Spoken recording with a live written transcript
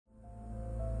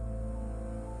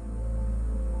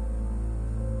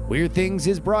Weird Things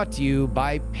is brought to you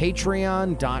by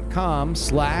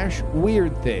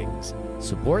patreon.com/weirdthings.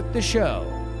 Support the show.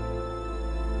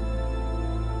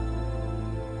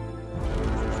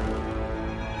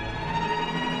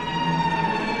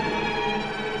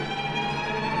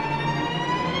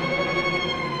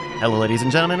 Hello, ladies and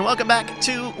gentlemen. Welcome back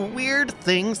to Weird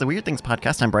Things, the Weird Things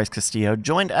podcast. I'm Bryce Castillo,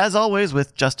 joined as always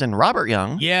with Justin Robert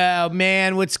Young. Yeah,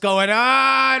 man, what's going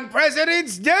on?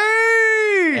 President's Day!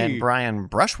 And Brian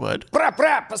Brushwood. Brap,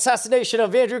 brap, assassination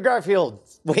of Andrew Garfield.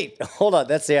 Wait, hold on.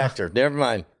 That's the actor. Never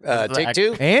mind. Take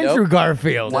two? Andrew Nope.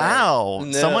 Garfield. Wow.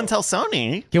 No. Someone tell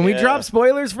Sony. Can we drop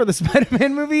spoilers for the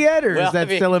Spider-Man movie yet, or Well, is that I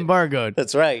mean- still embargoed?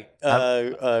 That's right.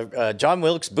 John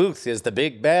Wilkes Booth is the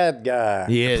big bad guy.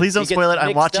 He is. Please don't You get spoil it. I'm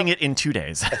mixed watching up. it in 2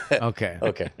 days. Okay.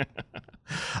 Okay.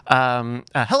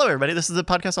 Hello, everybody. This is a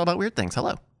podcast all about weird things.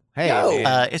 Hello. Hey, Yo.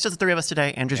 man. It's just the three of us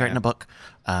today. Andrew's writing a book,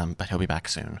 but he'll be back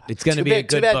soon. It's going to Too be a bad,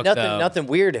 too good bad book, though. nothing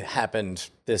weird happened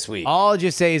this week. All I'll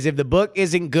just say is if the book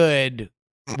isn't good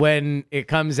when it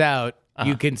comes out,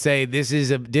 you can say this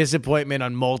is a disappointment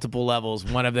on multiple levels,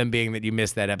 one of them being that you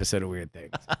missed that episode of Weird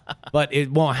Things. But it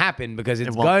won't happen because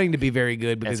it's won't. going to be very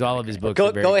good because all of his books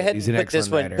are very Go good. ahead He's and an put this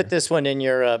excellent one. writer. Put this one in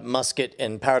your musket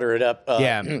and powder it up.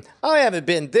 Yeah. I haven't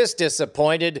been this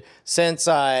disappointed since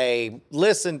I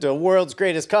listened to World's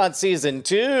Greatest Con season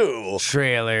 2.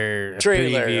 Trailer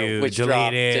preview which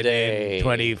dropped deleted today. in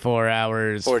 24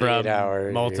 hours 48 from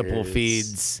hours. multiple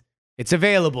feeds. It's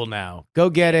available now. Go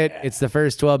get it. It's the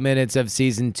first 12 minutes of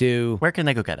season 2. Where can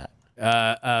they go get it?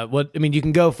 Well, I mean, you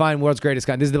can go find World's Greatest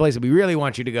Con. This is the place that we really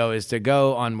want you to go, is to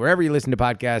go on wherever you listen to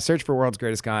podcasts, search for World's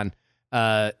Greatest Con,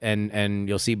 and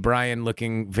you'll see Brian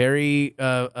looking very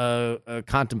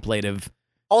contemplative.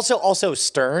 Also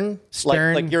stern.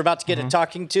 Stern. Like you're about to get a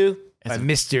talking to.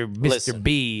 Mr. Listen.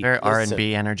 B. Very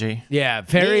R&B energy. Yeah,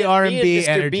 very Me and R&B Mr.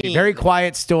 energy, Bean. very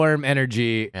Quiet Storm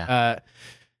energy. Yeah.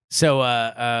 So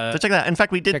So check that out. In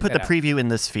fact, we did check put the that out. preview in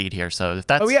this feed here. So if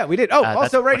that's oh yeah, we did. Oh, that's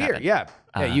also right what here. happened.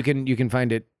 Yeah, you can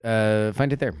find it there.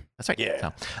 That's right. Yeah.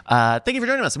 So, thank you for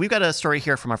joining us. We've got a story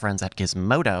here from our friends at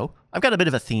Gizmodo. I've got a bit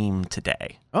of a theme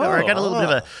today. I got a little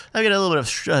bit of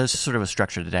sort of a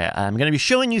structure today. I'm going to be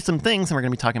showing you some things, and we're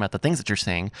going to be talking about the things that you're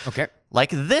seeing. Okay.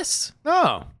 Like this.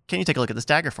 Oh. Can you take a look at this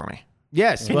dagger for me?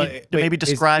 Yes. Can you maybe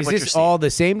describe is what this you're seeing? all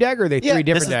the same dagger? Or are they Yeah, three this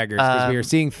different is, daggers? Because we are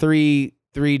seeing three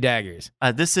daggers.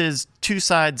 This is two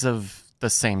sides of the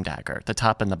same dagger. The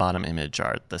top and the bottom image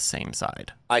are the same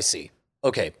side. I see.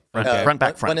 Okay. Front,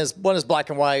 back, front. One is black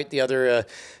and white. The other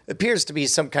appears to be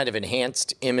some kind of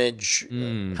enhanced image.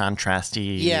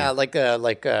 Contrasty. Yeah, like you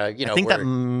know, I think where that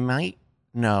might.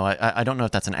 No, I don't know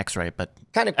if that's an X-ray, but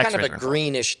kind of X-rays a are involved.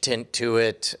 greenish tint to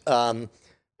it.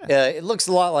 It looks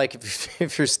a lot like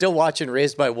if you're still watching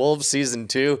Raised by Wolves season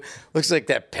 2, looks like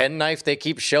that penknife they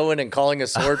keep showing and calling a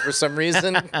sword for some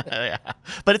reason. Yeah.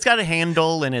 But it's got a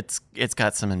handle and it's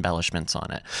got some embellishments on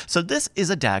it. So this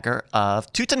is a dagger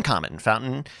of Tutankhamun,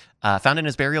 found in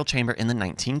his burial chamber in the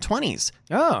 1920s.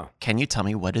 Oh. Can you tell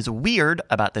me what is weird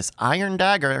about this iron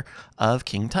dagger of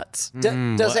King Tut's?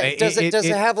 Does it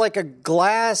have like a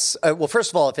glass? Well, first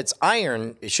of all, if it's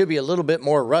iron, it should be a little bit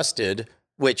more rusted,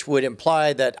 which would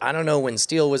imply that, I don't know when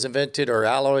steel was invented or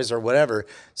alloys or whatever.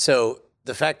 So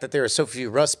the fact that there are so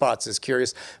few rust spots is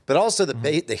curious. But also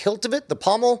the hilt of it, the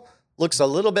pommel, looks a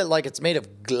little bit like it's made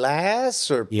of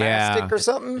glass or plastic or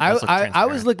something. I look was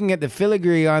transparent. looking at the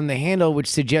filigree on the handle, which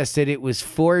suggested it was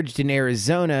forged in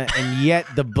Arizona, and yet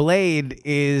the blade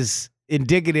is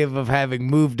indicative of having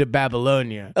moved to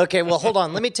Babylonia. Okay, well, hold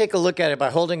on. Let me take a look at it by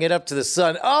holding it up to the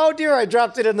sun. Oh, dear, I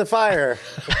dropped it in the fire.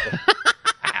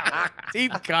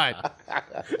 Deep cut.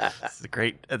 It's the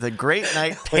Great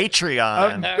Night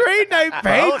Patreon. Great night,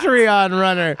 Patreon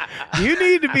runner. You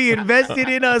need to be invested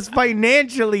in us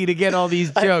financially to get all these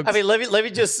jokes. I mean, let me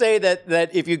just say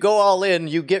that if you go all in,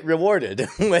 you get rewarded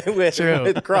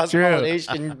with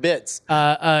cross-pollination bits.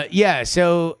 Yeah.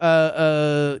 So,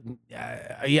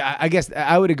 yeah, I guess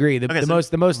I would agree.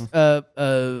 The most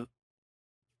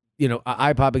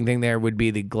eye-popping thing there would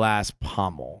be the glass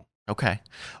pommel. Okay.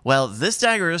 Well, this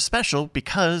dagger is special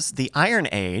because the Iron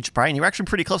Age, Brian, you were actually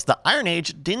pretty close. The Iron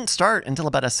Age didn't start until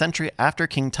about a century after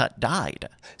King Tut died.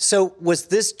 So was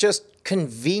this just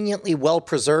conveniently well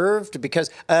preserved? Because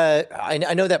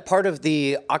I know that part of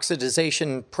the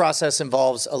oxidization process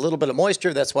involves a little bit of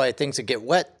moisture. That's why things that get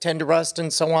wet tend to rust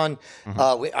and so on.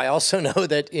 I also know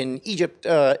that in Egypt,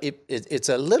 it's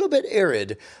a little bit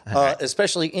arid,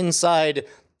 especially inside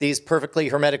these perfectly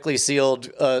hermetically sealed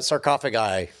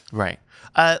sarcophagi. Right.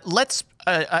 Let's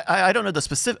I don't know the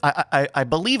specific. I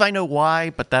believe I know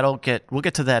why, but we'll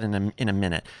get to that in a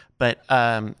minute. But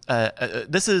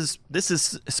this is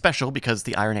special because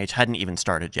the Iron Age hadn't even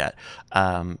started yet,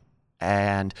 but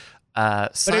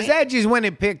is that just when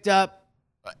it picked up?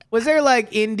 Was there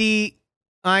like indie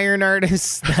iron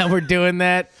artists that were doing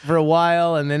that for a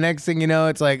while, and the next thing you know,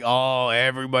 it's like, oh,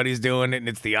 everybody's doing it, and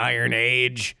it's the Iron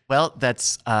Age? Well,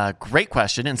 that's a great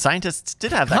question, and scientists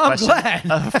did have that question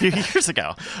a few years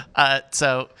ago.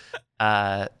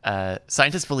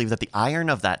 Scientists believe that the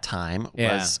iron of that time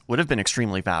would have been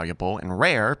extremely valuable and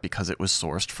rare because it was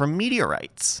sourced from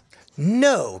meteorites.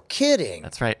 No kidding.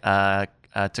 That's right.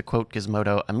 To quote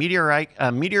Gizmodo, a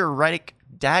meteoritic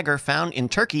dagger found in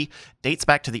Turkey dates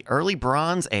back to the early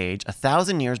Bronze Age,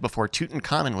 1,000 years before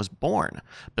Tutankhamun was born.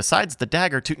 Besides the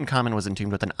dagger, Tutankhamun was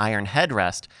entombed with an iron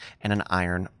headrest and an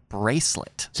iron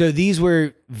bracelet. So these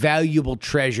were valuable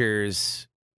treasures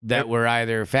that were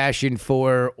either fashioned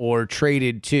for or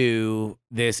traded to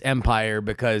this empire,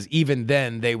 because even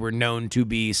then they were known to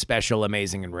be special,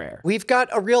 amazing, and rare. We've got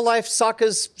a real-life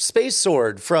Sokka's space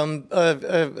sword from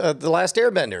The Last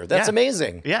Airbender. That's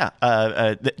amazing. Yeah.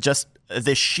 Just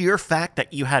the sheer fact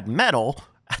that you had metal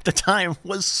at the time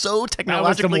was so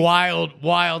technologically... That was some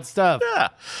wild stuff. Yeah.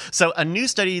 So a new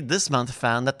study this month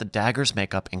found that the dagger's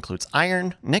makeup includes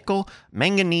iron, nickel,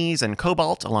 manganese, and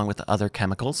cobalt, along with other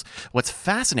chemicals. What's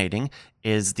fascinating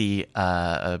is the,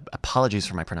 apologies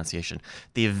for my pronunciation,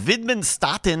 the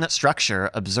Widmanstätten structure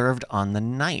observed on the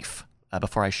knife.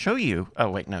 Before I show you... Oh,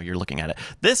 wait, no, you're looking at it.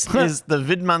 This is the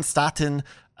Widmanstätten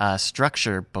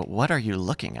structure, but what are you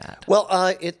looking at? Well,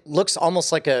 it looks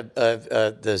almost like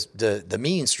the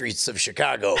mean streets of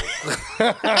Chicago.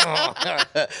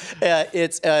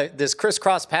 It's this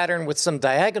crisscross pattern with some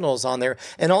diagonals on there,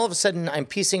 and all of a sudden I'm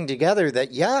piecing together that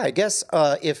I guess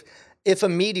if a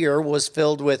meteor was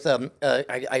filled with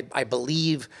I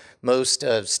believe most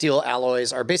steel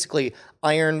alloys are basically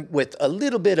iron with a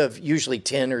little bit of usually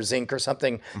tin or zinc or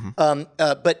something.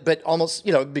 Mm-hmm. But almost,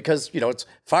 because, it's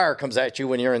fire comes at you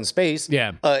when you're in space.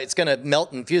 Yeah. It's going to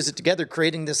melt and fuse it together,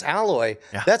 creating this alloy.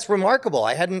 Yeah. That's remarkable.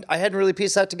 I hadn't really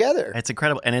pieced that together. It's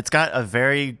incredible. And it's got a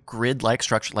very grid-like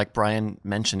structure, like Brian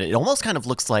mentioned. It almost kind of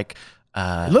looks like...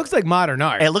 it looks like modern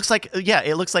art. It looks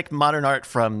like modern art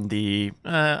from the,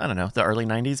 the early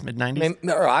 90s,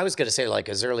 mid-90s. Or I was going to say like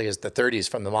as early as the 30s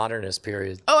from the modernist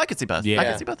period. Oh, I could see both. Yeah. I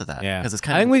could see both of that. Yeah. It's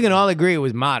I think we can all agree it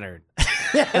was modern.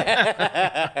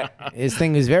 His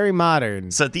thing is very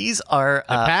modern. So these are...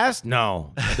 the past?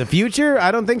 No. The future?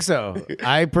 I don't think so.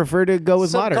 I prefer to go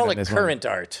with modern. Call it current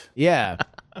art. Yeah.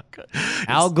 Okay.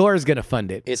 Al Gore's going to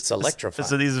fund it. It's electrifying.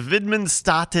 So these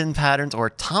Widmanstätten patterns, or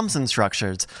Thomson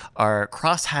structures, are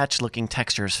crosshatch-looking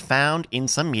textures found in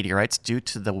some meteorites due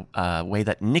to the way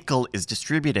that nickel is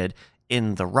distributed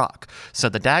in the rock. So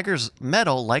the dagger's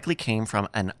metal likely came from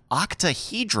an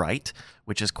octahedrite,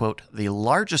 which is, quote, the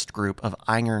largest group of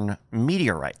iron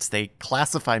meteorites. They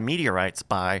classify meteorites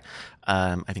by,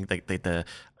 I think this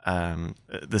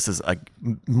is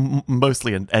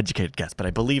mostly an educated guess, but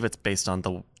I believe it's based on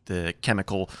the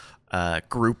chemical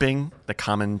grouping, the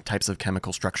common types of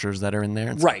chemical structures that are in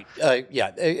there. Right.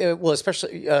 Well,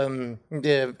 especially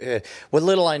what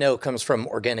little I know comes from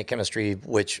organic chemistry,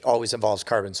 which always involves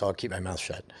carbon, so I'll keep my mouth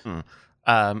shut.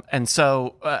 And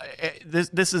so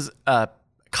this is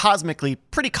cosmically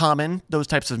pretty common, those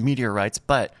types of meteorites,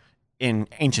 but in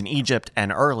ancient Egypt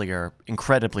and earlier,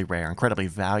 incredibly rare, incredibly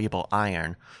valuable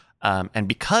iron. And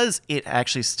because it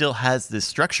actually still has this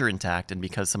structure intact, and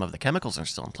because some of the chemicals are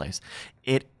still in place,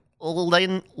 it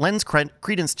lends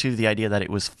credence to the idea that it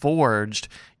was forged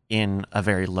in a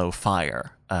very low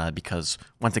fire. Because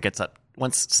once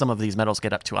some of these metals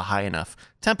get up to a high enough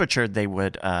temperature, they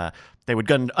would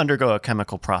undergo a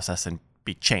chemical process and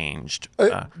be changed.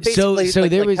 Basically, so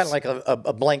there was kind of like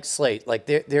a blank slate. Like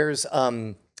there's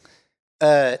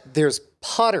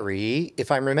pottery,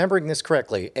 if I'm remembering this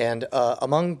correctly, and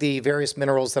among the various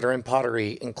minerals that are in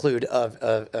pottery include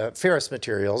ferrous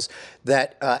materials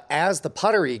that as the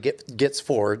pottery gets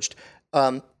forged,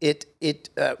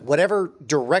 whatever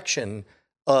direction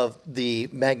of the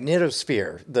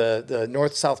magnetosphere, the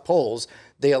north-south poles,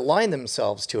 they align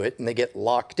themselves to it and they get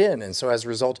locked in. And so as a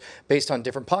result, based on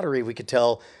different pottery, we could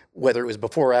tell whether it was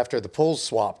before or after the poles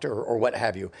swapped or what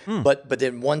have you. But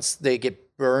then once they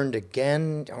get burned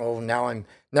again, now I'm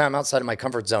outside of my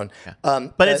comfort zone. Yeah.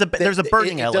 But there's a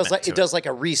burning element. It does like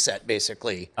a reset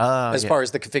basically, as far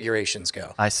as the configurations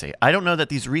go. I see. I don't know that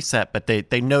these reset, but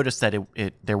they noticed that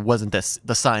there wasn't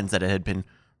the signs that it had been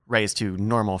raised to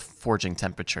normal forging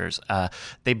temperatures.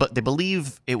 They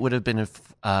believe it would have been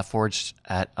forged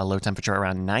at a low temperature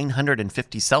around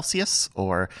 950 Celsius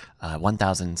or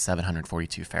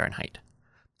 1,742 Fahrenheit.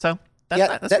 So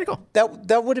that's pretty cool.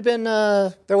 That would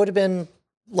have been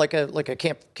like a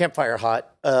campfire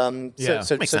hot. So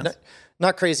makes sense.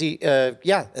 Not crazy.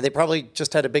 They probably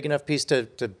just had a big enough piece to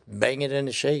bang it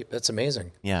into shape. That's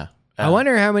amazing. Yeah. I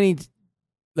wonder how many,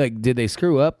 did they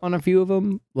screw up on a few of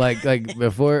them? Like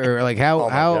before, or like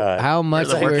how much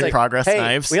the work in progress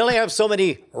knives. We only have so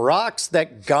many rocks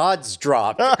that God's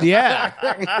dropped. Yeah.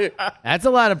 That's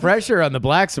a lot of pressure on the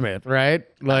blacksmith, right?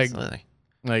 Absolutely.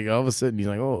 Like all of a sudden he's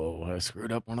like, oh, I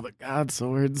screwed up one of the God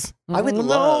swords. I would no,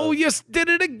 love- you did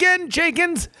it again,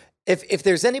 Jenkins. If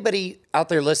there's anybody out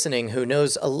there listening who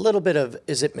knows a little bit of,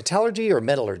 is it metallurgy or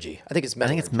metallurgy? I think it's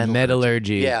metallurgy.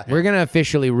 Metallurgy. Yeah. We're going to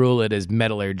officially rule it as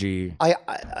metallurgy.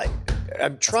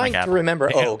 I'm trying to gavel.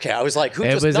 remember. Oh, okay. I was like, who It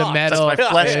just was a knocked? metal- That's my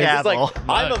flesh It's gavel. like,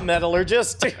 I'm a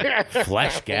metallurgist.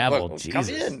 Flesh gavel. Come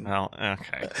Jesus. in. Well,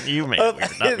 okay. You made it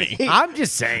weird, not me. I'm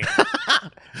just saying.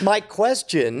 My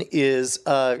question is,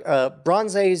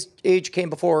 Bronze Age came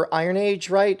before Iron Age,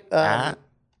 right? After?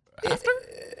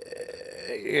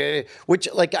 Which,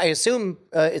 I assume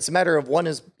it's a matter of one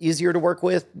is easier to work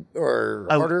with or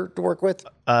harder to work with.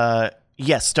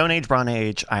 Yes, Stone Age, Bronze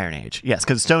Age, Iron Age. Yes,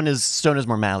 because stone is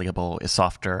more malleable, is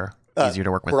softer, easier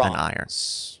to work with than iron.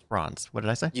 Bronze. What did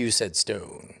I say? You said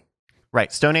stone. Right.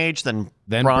 Stone Age, then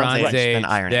Then Bronze Bronze Age, then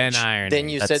Iron then Age. Iron Then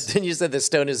Age. you said that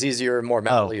stone is easier and more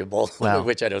malleable, wow.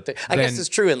 which I don't think. I guess Then- it's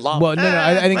true in lava. Well, no.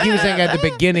 I think he was saying at the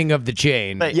beginning of the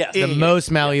chain. But Yes. The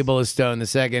most malleable is stone. The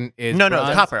second is No,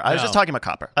 bronze. copper. I was just No. talking about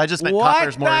copper. I just meant What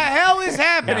copper's the more. hell is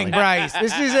happening, Bryce?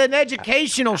 This is an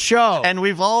educational show. And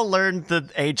we've all learned the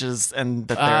ages and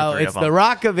that there are three it's of them. the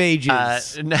Rock of Ages.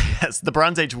 Yes, the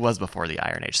Bronze Age was before the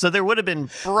Iron Age. So there would have been That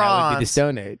would be the Bronze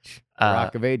Stone Age. The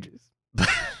Rock of Ages.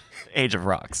 Age of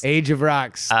Rocks. Age of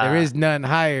Rocks. There is none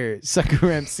higher. Sucker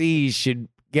MCs should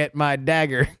get my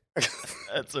dagger.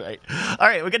 That's right. All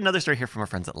right, we got another story here from our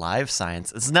friends at Live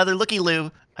Science. It's another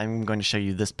looky-loo. I'm going to show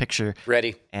you this picture.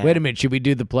 Ready? And- Wait a minute. Should we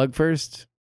do the plug first?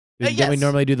 Don't we yes.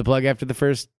 normally do the plug after the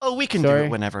first? Oh, we can do Sorry? it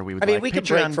whenever we would I mean, like. we could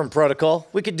Patreon- break from protocol.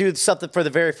 We could do something for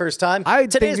the very first time. I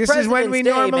Today's think this is when we President's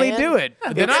Day, normally man. do it.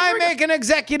 Then I make an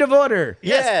executive order.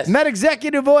 Yes. And that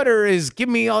executive order is give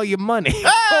me all your money.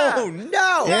 Oh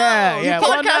no! Yeah.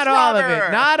 Well, podcast not all of robber.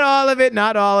 it.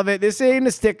 Not all of it. This ain't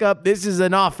a stick up. This is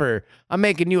an offer. I'm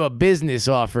making you a business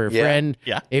offer, Yeah. friend.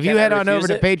 Yeah. If Can you I head on over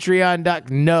refuse to it? Patreon.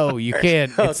 No, you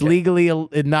can't. It's legally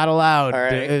not allowed All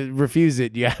right. to refuse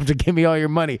it. You have to give me all your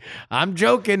money. I'm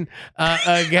joking.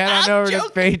 Get on over to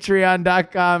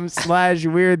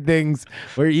patreon.com/weird things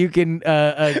where you can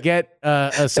get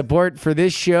a support for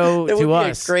this show It would to be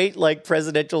us. a great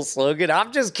presidential slogan.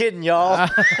 I'm just kidding, y'all.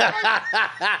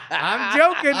 I'm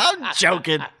joking. I'm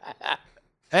joking.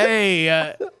 Hey,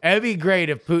 it'd be great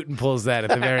if Putin pulls that at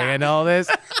the very end of all this.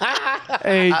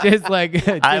 Hey, just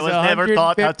I was never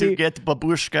taught how to 150 get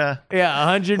babushka. Yeah,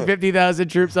 150,000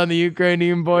 troops on the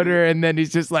Ukrainian border, and then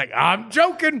he's just like, I'm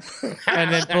joking,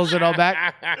 and then pulls it all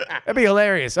back. That'd be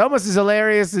hilarious. Almost as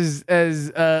hilarious as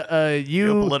you,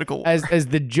 Geopolitical. as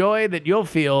the joy that you'll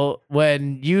feel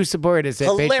when you support us at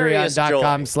Hilarious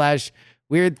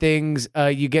patreon.com/weird things.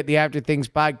 You get the After Things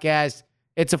podcast.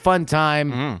 It's a fun time.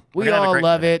 We're We gonna have a all great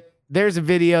love time. it. There's a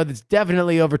video that's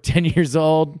definitely over 10 years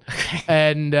old.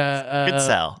 And Good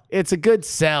sell. It's a good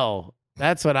sell.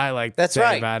 That's what I like That's to say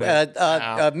right. about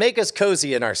it. Make us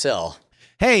cozy in our cell.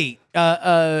 Hey,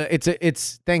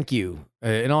 it's thank you.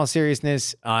 In all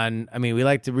seriousness, we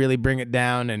like to really bring it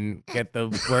down and get the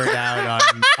word out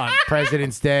on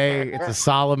President's Day. It's a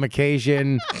solemn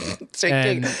occasion.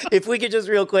 And- If we could just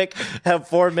real quick have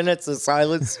 4 minutes of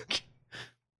silence.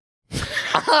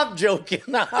 I'm joking.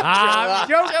 I'm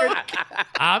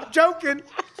joking.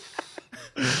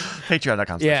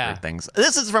 Patreon.com/weird Yeah. things.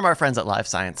 This is from our friends at Live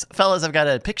Science. Fellas, I've got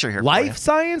a picture here. Life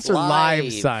science or live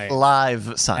Live. science? Live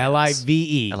Science. Live.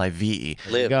 Live.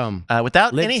 Live. Gum.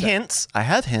 Without Live any science. hints, I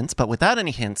have hints, but without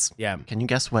any hints, Yeah. can you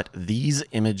guess what this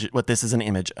is an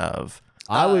image of?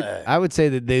 I would say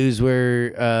that those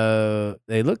were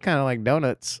they look kind of like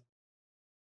donuts.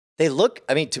 They look,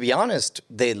 to be honest,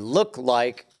 they look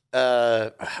like,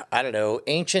 I don't know,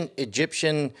 ancient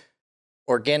Egyptian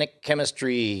organic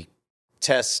chemistry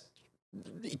test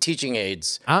teaching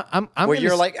aids. I'm where gonna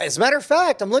you're like, as a matter of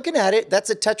fact, I'm looking at it.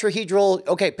 That's a tetrahedral.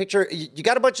 Okay, picture. You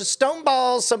got a bunch of stone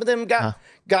balls. Some of them got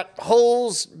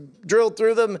holes drilled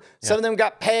through them. Some of them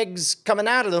got pegs coming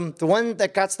out of them. The one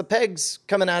that got the pegs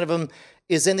coming out of them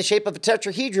is in the shape of a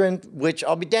tetrahedron, which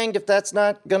I'll be danged if that's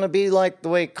not going to be like the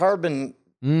way carbon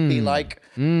be like,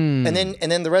 and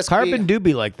then the rest Carbon do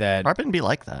be like that. Carbon be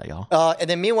like that, y'all. And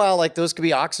then meanwhile, like those could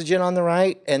be oxygen on the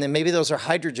right, and then maybe those are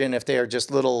hydrogen if they are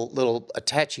just little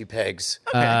attache pegs.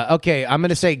 Okay, I'm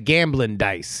gonna say gambling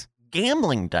dice.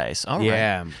 Gambling dice. All right.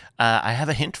 Yeah. I have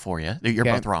a hint for you. You're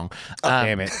both wrong.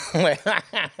 Damn it.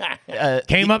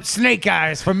 Came up snake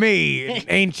eyes for me.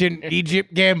 Ancient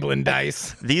Egypt gambling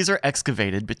dice. These are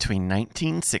excavated between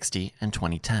 1960 and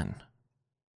 2010.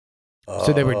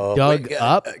 So they were dug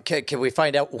up? Can we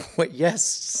find out what?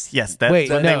 Yes. Yes. That's Wait,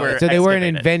 when no. they were So they weren't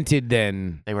excavated. invented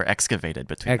then. They were excavated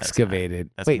between those Excavated.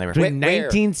 times. That's Wait, when they were. between Where?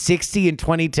 1960 and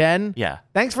 2010? Yeah.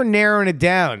 Thanks for narrowing it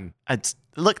down.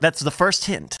 Look, that's the first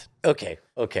hint. Okay.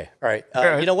 All right.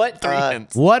 You know what? Three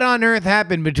hints. What on earth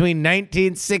happened between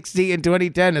 1960 and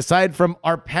 2010 aside from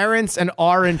our parents and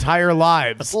our entire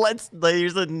lives?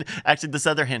 Actually, this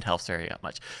other hint helps very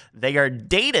much. They are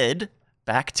dated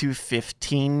back to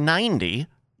 1590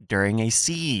 during a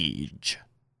siege.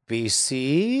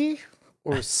 BC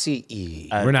or CE?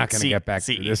 We're not going to get back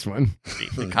to this one.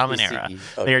 The Common Era.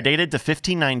 Okay. They are dated to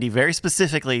 1590, very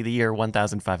specifically the year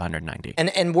 1590.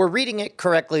 And we're reading it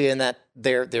correctly in that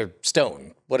they're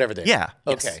stone, whatever they are. Yeah.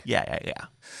 Okay. Yes. Yeah.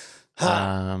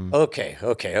 Okay.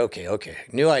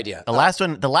 New idea. The last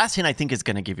hint I think is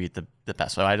going to give you the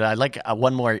best one. I'd like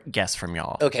one more guess from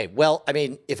y'all. Okay, well, I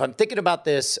mean, if I'm thinking about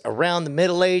this around the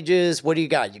Middle Ages, what do you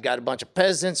got? You got a bunch of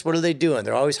peasants. What are they doing?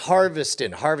 They're always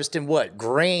harvesting. Harvesting what?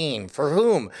 Grain. For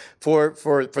whom? For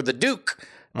the Duke.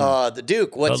 The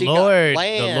Duke. What's The he Lord, got?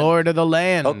 Land. the Lord of the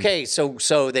land. Okay,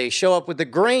 so they show up with the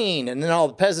grain, and then all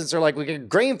the peasants are like, "We get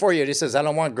grain for you." And he says, "I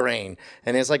don't want grain,"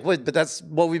 and it's like, "What? But that's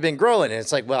what we've been growing." And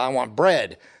it's like, "Well, I want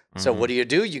bread." So what do?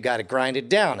 You got to grind it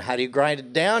down. How do you grind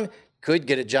it down? Could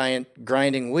get a giant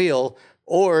grinding wheel,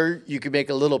 or you could make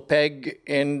a little peg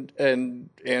and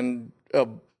a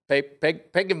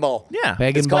peg and ball. Yeah.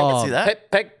 Peg it's and called- I ball. can see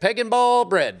that. Peg and ball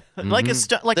bread. Like a The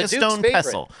stone Duke's favorite.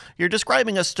 pestle. You're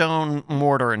describing a stone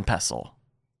mortar and pestle.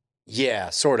 Yeah,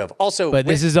 sort of. Also, But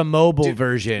this is a mobile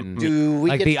version. do we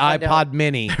like get the to find iPod out-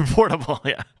 Mini. Portable,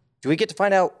 yeah. Do we get to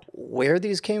find out where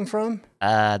these came from?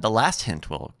 The last hint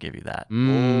will give you that.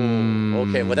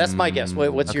 Okay, well that's my guess.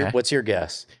 What's Okay. your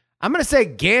guess? I'm going to say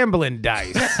gambling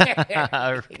dice.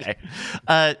 Okay.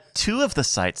 Two of the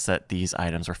sites that these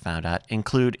items were found at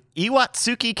include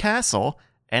Iwatsuki Castle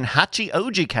and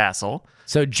Hachioji Castle,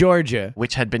 So Georgia.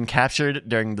 which had been captured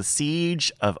during the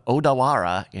siege of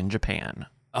Odawara in Japan.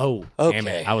 Oh, damn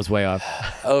Okay. it. I was way off.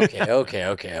 Okay.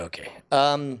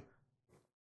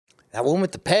 That one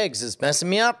with the pegs is messing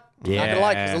me up. I'm not gonna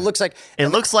lie, 'cause it looks like It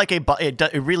looks like it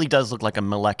really does look like a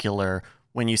molecular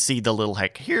when you see the little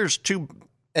here's two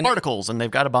particles and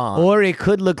they've got a bond. Or it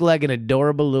could look like an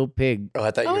adorable little pig. Oh,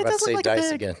 I thought you were it about to does say look like a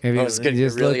dice pig. again. Maybe I was getting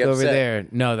just really look over upset. there.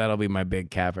 No, that'll be my big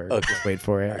caver. Just wait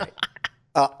for it.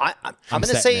 I'm gonna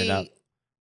setting it up.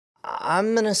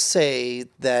 say,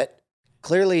 that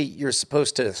clearly you're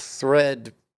supposed to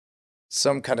thread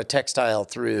some kind of textile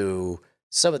through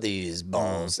some of these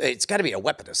balls. It's got to be a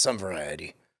weapon of some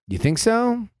variety. You think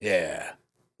so? Yeah.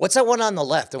 What's that one on the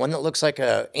left? The one that looks like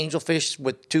a angelfish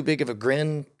with too big of a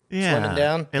grin swimming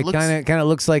down? It It looks kind of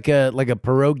looks like a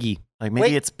pierogi. like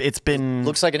maybe Wait. it's been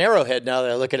Looks like an arrowhead now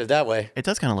that I look at it that way. it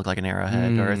does kind of look like an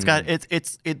arrowhead, or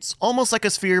it's almost like a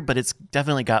sphere, but it's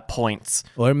definitely got points.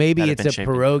 Or maybe That have it's been a shaped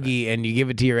into pierogi and you give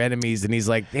it to your enemies and he's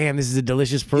like, damn, this is a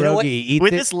delicious pierogi. know what? Eat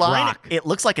With this this line, rock. it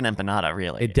looks like an empanada,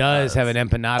 really. It does have an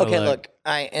empanada Okay, look. look.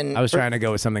 I was trying to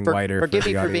go with something lighter. Forgive for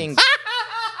me the for audience. being.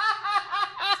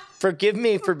 Forgive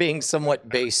me for being somewhat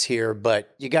base here,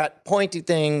 but you got pointy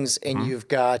things and you've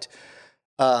got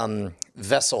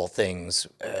vessel things.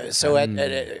 So I'm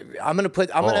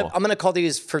gonna call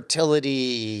these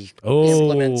fertility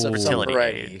implements of some Fertility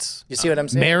variety. aids. You see what I'm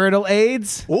saying? Marital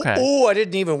aids? Okay. Oh, I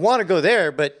didn't even want to go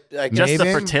there, but I guess, Just the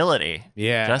Maybe. fertility.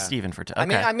 Yeah. Just even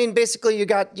fertility. Okay. I mean, basically, you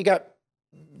got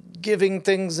giving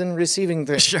things and receiving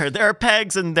things. Sure, there are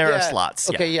pegs and there are Yeah. slots.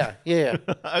 Okay, yeah.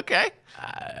 Okay.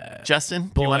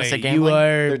 Justin, do you want to say You gambling?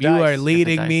 are dice.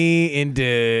 leading Dice. me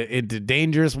into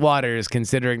dangerous waters,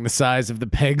 considering the size of the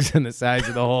pegs and the size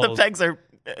of the The holes. pegs are.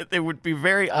 They would be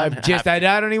very. I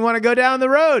don't even want to go down the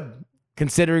road,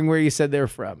 considering where you said they're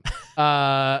from.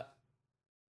 I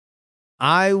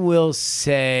will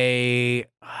say,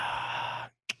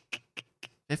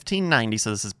 1590.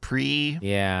 So this is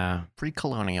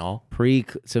pre-colonial.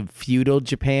 so feudal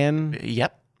Japan,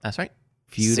 Yep, that's right.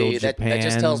 feudal See, that Japan.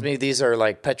 just tells me these are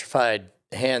like petrified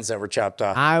hands that were chopped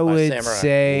off. I by would samurai.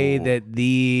 say Ooh. that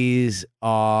these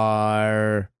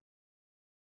are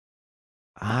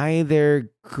either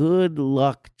good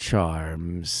luck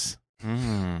charms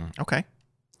Okay.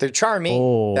 they're charming.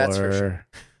 or That's for sure.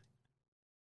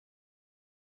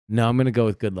 No, I'm gonna go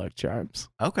with good luck charms.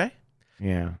 Okay.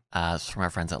 Yeah. From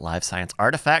our friends at Live Science,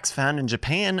 artifacts found in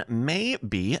Japan may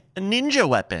be ninja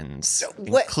weapons,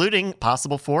 including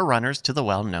possible forerunners to the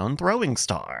well-known throwing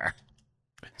star.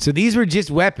 So these were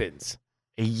just weapons.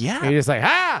 Yeah. You're just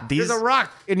like, there's a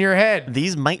rock in your head.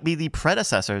 These might be the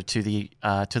predecessor to the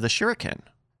shuriken.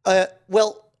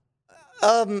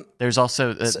 There's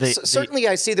also certainly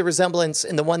I see the resemblance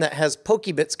in the one that has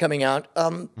Pokebits coming out.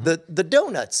 The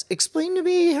donuts. Explain to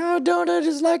me how a donut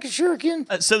is like a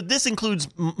shuriken. So this includes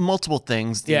multiple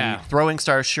things. The throwing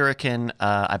star shuriken.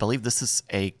 I believe this is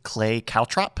a clay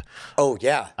caltrop. Oh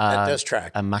yeah, that does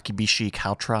track. A makibishi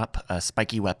caltrop, a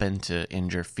spiky weapon to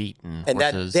injure feet and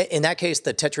horses. In that case,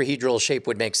 the tetrahedral shape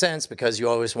would make sense because you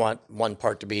always want one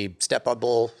part to be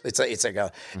steppable.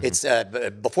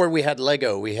 Before we had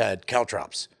Lego, we had caltrops.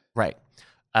 Right.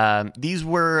 These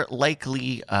were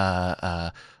likely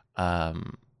the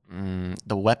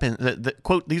weapon. The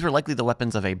quote. These were likely the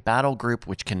weapons of a battle group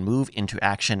which can move into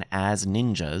action as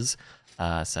ninjas.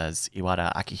 Says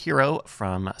Iwata Akihiro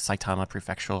from Saitama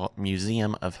Prefectural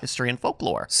Museum of History and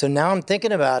Folklore. So now I'm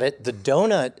thinking about it. The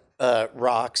donut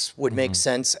rocks would make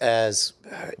sense as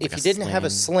if you didn't have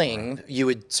a sling, you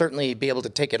would certainly be able to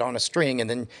take it on a string and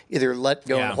then either let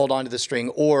go and hold on to the string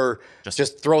or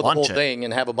just throw the whole thing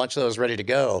and have a bunch of those ready to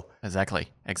go. Exactly.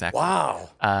 Wow.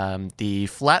 The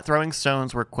flat throwing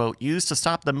stones were, quote, used to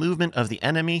stop the movement of the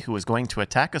enemy who was going to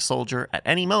attack a soldier at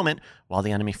any moment. While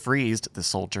the enemy freezed, the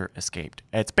soldier escaped.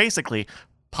 It's basically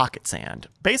pocket sand.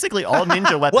 Basically, all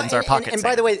ninja weapons are pocket sand. And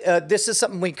by the way, this is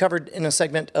something we covered in a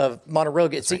segment of Mono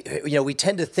It's we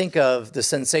tend to think of the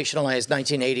sensationalized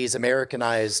 1980s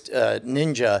Americanized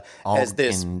ninja as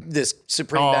this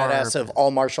supreme badass of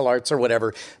all martial arts or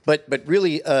whatever. But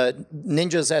really,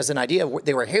 ninjas as an idea,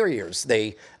 they were harriers.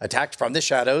 They attacked from the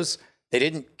shadows. They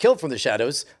didn't kill from the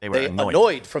shadows. They were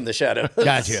annoyed from the shadows.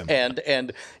 Gotcha.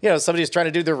 And somebody's trying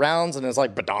to do their rounds and it's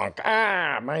like, badonk,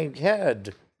 my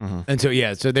head. Mm-hmm. And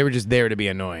so they were just there to be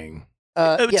annoying.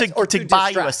 To buy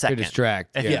you a second. To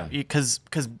distract. Because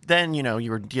then,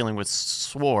 you were dealing with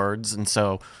swords. And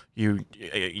so you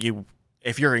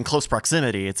if you're in close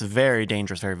proximity, it's very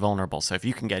dangerous, very vulnerable. So if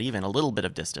you can get even a little bit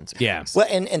of distance. Yeah. Well,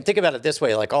 and think about it this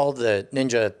way, like all the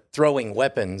ninja throwing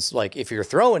weapons, like if you're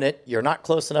throwing it, you're not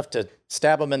close enough to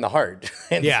stab them in the heart.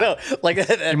 And so like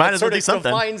that, you might as well sort do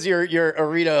something. Defines your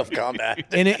arena of combat.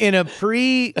 In a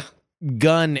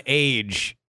pre-gun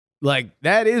age, like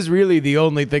that is really the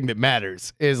only thing that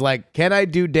matters is like, can I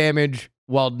do damage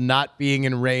while not being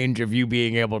in range of you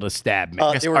being able to stab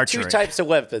me? There were two types of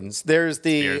weapons. There's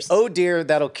the, Spears. oh dear,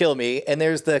 that'll kill me. And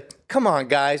there's the, come on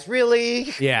guys,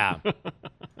 really? Yeah.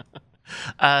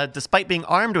 Despite being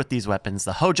armed with these weapons,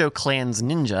 the Hojo clan's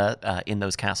ninja in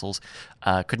those castles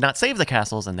could not save the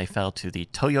castles, and they fell to the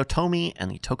Toyotomi and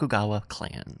the Tokugawa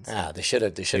clans. They should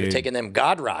have taken them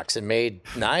god rocks and made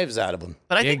knives out of them.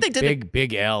 But I think they did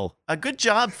big L. a good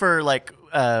job for like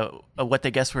what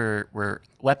they guess were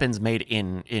weapons made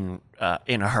in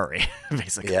a hurry,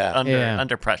 basically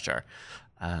under pressure.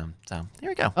 So here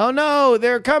we go. Oh no,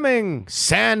 they're coming!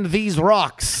 Sand these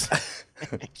rocks.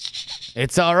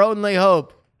 It's our only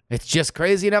hope. It's just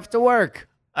crazy enough to work.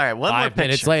 All right, 5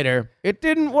 minutes later, it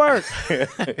didn't work.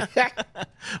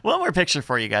 One more picture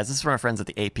for you guys. This is from our friends at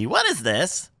the AP. What is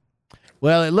this?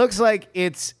 Well, it looks like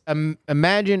it's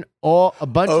imagine a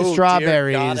bunch of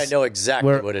strawberries. Dear God, I know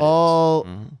exactly what it is. All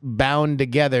bound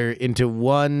together into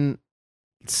one,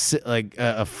 like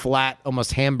a flat,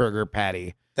 almost hamburger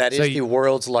patty. That is the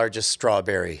world's largest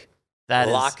strawberry.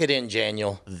 Lock it in,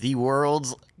 Janiel. The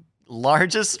world's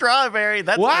largest strawberry.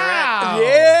 That's wow. correct.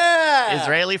 Yeah.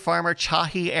 Israeli farmer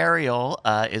Chahi Ariel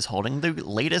is holding the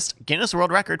latest Guinness World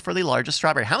Record for the largest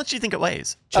strawberry. How much do you think it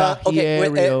weighs?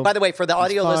 Okay. By the way, for the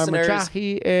audio listeners,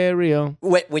 Chahi Ariel.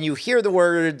 When you hear the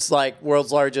words like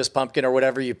world's largest pumpkin or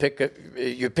whatever, you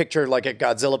picture like a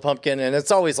Godzilla pumpkin, and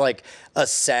it's always like a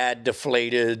sad,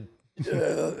 deflated.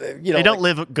 They don't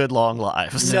live good long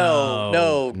lives.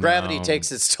 No. Gravity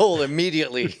takes its toll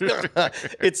immediately.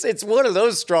 It's one of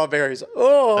those strawberries.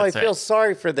 Oh, I feel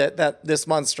sorry for this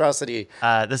monstrosity.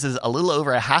 This is a little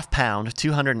over a half pound,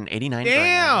 289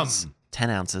 grams, 10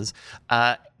 ounces.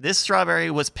 This strawberry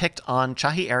was picked on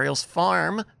Chahi Ariel's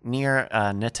farm near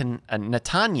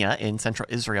Netanya in central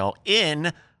Israel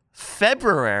in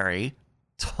February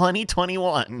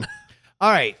 2021.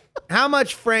 All right. how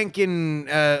much Franken,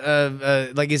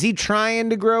 like, is he trying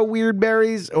to grow weird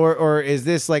berries, or is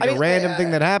this like a random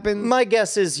thing that happens? My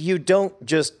guess is you don't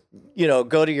just,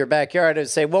 go to your backyard and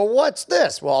say, well, what's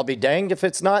this? Well, I'll be danged if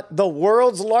it's not the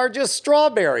world's largest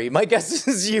strawberry. My guess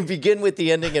is you begin with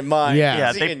the ending in mind.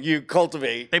 Yeah. And you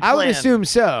cultivate. I would assume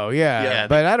so, yeah.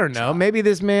 But I don't know. Maybe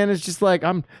this man is just like,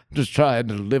 I'm just trying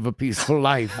to live a peaceful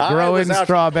life, growing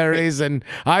strawberries, and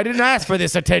I didn't ask for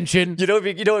this attention.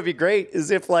 What'd be great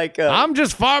is if, like... I'm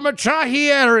just Farmer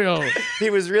Chahi Ariel. He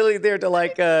was really there to,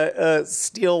 like,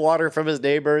 steal water from his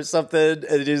neighbor or something,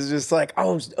 and he's just like,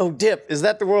 oh, Dip, is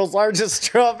that the world's largest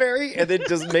strawberry? And then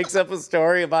just makes up a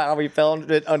story about how he found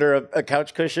it under a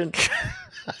couch cushion.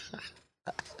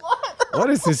 What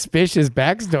a suspicious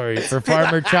backstory for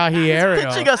Farmer Chahi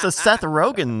Ariel. Pitching us a Seth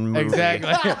Rogen movie.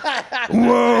 Exactly.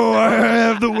 Whoa, I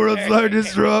have the world's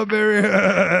largest strawberry.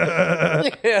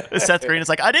 Seth Green is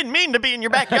like, I didn't mean to be in your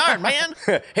backyard, man.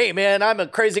 Hey, man, I'm a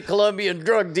crazy Colombian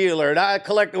drug dealer, and I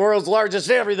collect the world's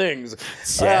largest everythings.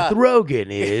 Seth Rogen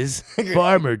is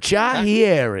Farmer Chahi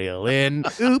Ariel in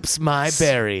Oops, My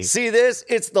Berry. See this?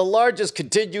 It's the largest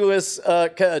contiguous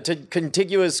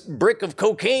brick of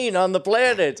cocaine on the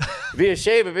planet. Be a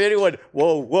shame if anyone.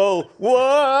 Whoa!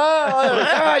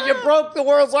 You broke the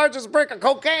world's largest brick of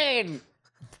cocaine.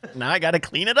 Now I got to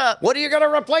clean it up. What are you going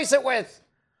to replace it with?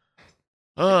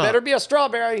 It better be a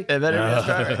strawberry. It better be a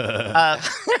strawberry.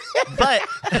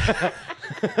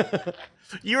 But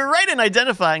you were right in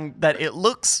identifying that it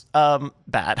looks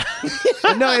bad.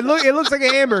 No, it looks like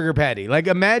a hamburger patty. Like,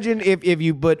 imagine if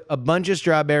you put a bunch of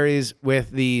strawberries with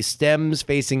the stems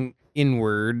facing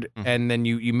inward, and then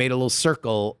you made a little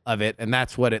circle of it, and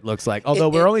that's what it looks like. Although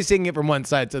we're only seeing it from one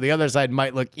side, so the other side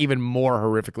might look even more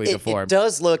horrifically deformed. It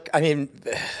does look, I mean,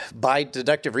 by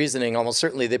deductive reasoning, almost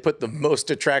certainly they put the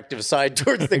most attractive side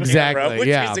towards the camera, which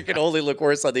means it can only look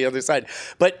worse on the other side.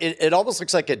 But it almost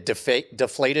looks like a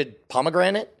deflated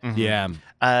pomegranate. Mm-hmm.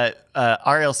 Yeah.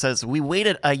 Ariel says, we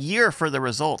waited a year for the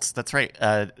results. That's right.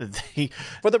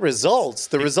 For the results?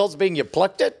 The results being you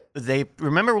plucked it? They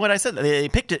remember what I said. They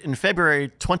picked it in February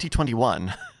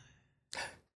 2021.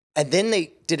 And then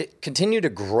did it continue to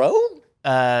grow?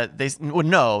 They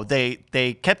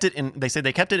kept it in. They said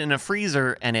they kept it in a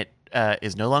freezer, and it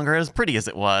is no longer as pretty as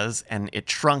it was, and it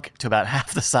shrunk to about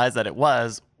half the size that it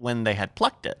was when they had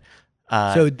plucked it.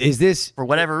 So is this, for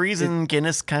whatever reason,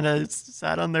 Guinness kind of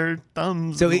sat on their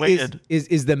thumbs so and waited.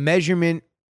 Is the measurement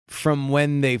from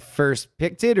when they first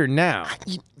picked it or now?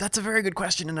 That's a very good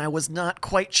question, and I was not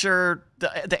quite sure.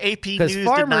 The AP News did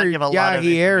Farmer not give a lot of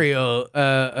Yahi Ariel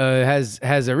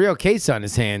has a real case on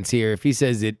his hands here. If he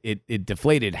says it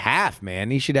deflated half,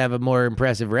 man, he should have a more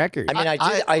impressive record. I mean,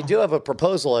 I do have a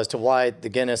proposal as to why the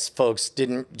Guinness folks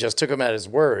didn't just took him at his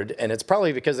word, and it's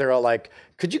probably because they're all like,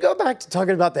 could you go back to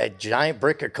talking about that giant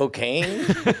brick of cocaine?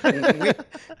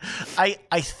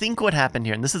 I think what happened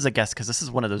here, and this is a guess because this is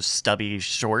one of those stubby,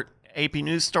 short AP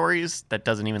News stories that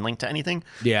doesn't even link to anything.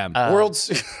 Yeah.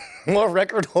 World's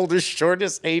record holder's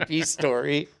shortest AP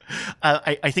story.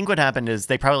 I think what happened is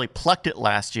they probably plucked it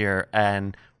last year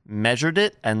and measured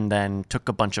it and then took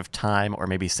a bunch of time or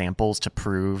maybe samples to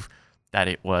prove that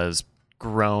it was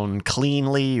grown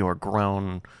cleanly or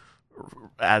grown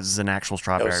as an actual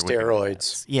strawberry. No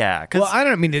steroids. Yeah. Well, I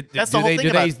don't mean, that's the whole thing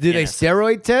about do they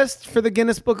steroid test for the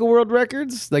Guinness Book of World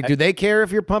Records? Like, do they care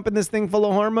if you're pumping this thing full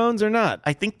of hormones or not?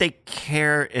 I think they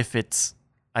care if it's,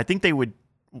 I think they would,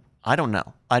 I don't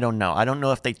know. I don't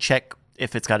know if they check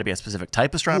if it's got to be a specific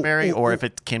type of strawberry or if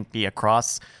it can be a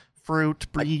cross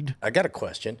fruit breed. I got a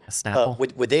question. A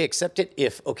Snapple. Would they accept it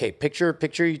if,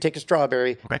 picture you take a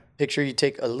strawberry, picture you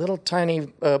take a little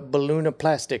tiny balloon of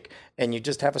plastic and you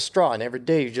just have a straw, and every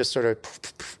day you just sort of,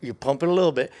 you pump it a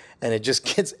little bit and it just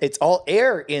gets, it's all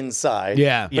air inside.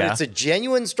 Yeah. But it's a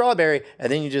genuine strawberry,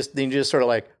 and then you just sort of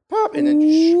like, pop, and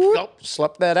then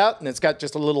slap that out, and it's got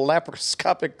just a little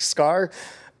laparoscopic scar.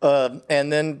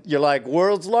 And then you're like,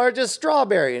 world's largest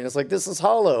strawberry. And it's like, this is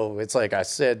hollow. It's like, I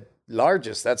said,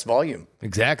 largest, that's volume.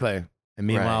 Exactly. And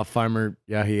meanwhile, Farmer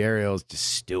Yahi Ariel is just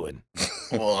stewing.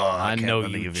 I know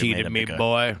you cheated me,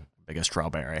 boy. Biggest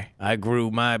strawberry. I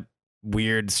grew my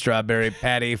weird strawberry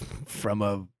patty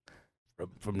from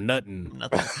nothing.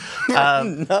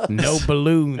 No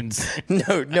balloons.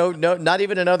 No, not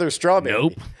even another strawberry.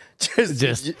 Nope.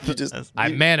 I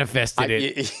manifested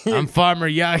it. I'm Farmer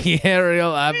Yahi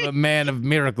Ariel. I'm a man of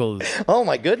miracles. Oh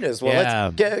my goodness!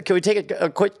 Well, can we take a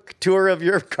quick tour of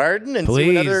your garden and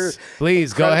see what other?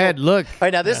 Please go ahead. Look. All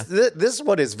right, now this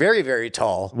one is very, very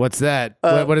tall. What's that?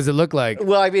 What does it look like?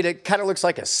 Well, I mean, it kind of looks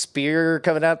like a spear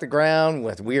coming out the ground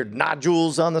with weird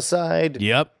nodules on the side.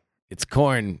 Yep. It's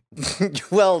corn.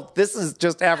 Well, this is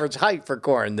just average height for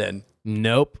corn then.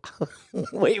 Nope.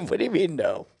 Wait, what do you mean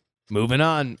no? Moving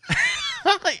on.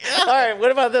 All right,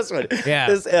 what about this one? Yeah.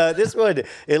 This one,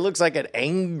 it looks like an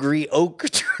angry oak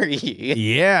tree.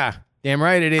 Yeah. Damn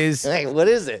right it is. Hey, what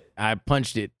is it? I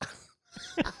punched it.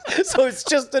 So it's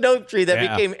just an oak tree that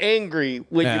Yeah. became angry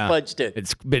when you Yeah. punched it.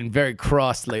 It's been very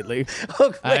cross lately.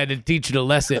 Okay. I had to teach it a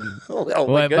lesson. Oh, my Well,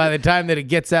 by goodness. the time that it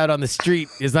gets out on the street,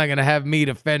 it's not going to have me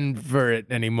to fend for it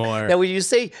anymore. Now, when you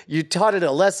say you taught it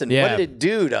a lesson, Yeah. what did it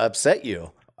do to upset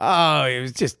you? Oh, it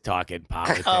was just talking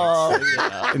politics.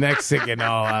 The next thing you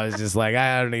know, I was just like,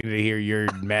 I don't need to hear your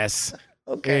mess.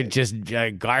 Okay. You're just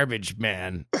garbage,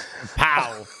 man.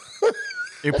 Pow.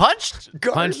 You punched?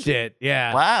 Punched it.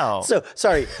 Yeah. Wow. So,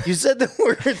 sorry, you said the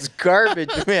words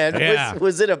garbage man. Yeah.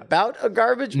 Was it about a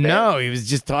garbage man? No, he was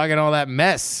just talking all that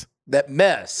mess. That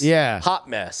mess. Yeah. Hot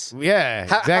mess. Yeah,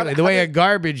 How- exactly. how- the way how a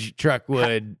garbage truck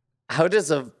would. How does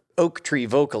a oak tree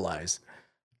vocalize?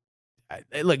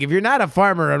 Look, if you're not a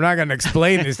farmer, I'm not going to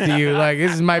explain this to you. Like,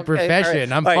 this is my Okay,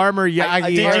 profession. all I'm right. Farmer I- I- Yahi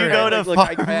did you Ariel. go to Look,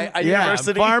 farm I- Yeah,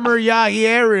 university? Farmer Yahi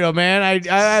Ariel, man. I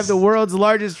have the world's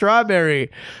largest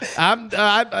strawberry. I'm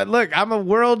a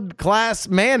world class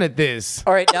man at this.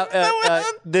 All right, now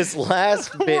this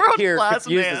last bit here World-class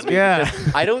confuses man. me. Yeah.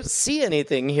 because I don't see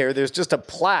anything here. There's just a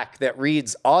plaque that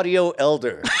reads "Audio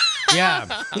Elder." Yeah,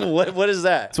 What is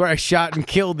that? that's where I shot and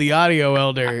killed the audio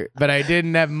elder, but I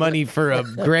didn't have money for a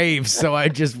grave, so I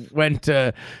just went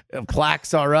to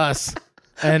Plaques R Us.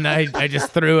 And I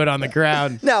just threw it on the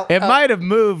ground. Now, It might have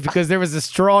moved because there was a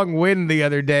strong wind the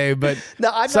other day, but No,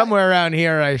 I'm not- somewhere around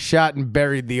here I shot and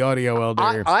buried the audio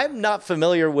elder. I'm not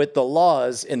familiar with the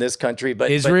laws in this country,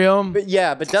 but Israel? But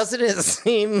doesn't it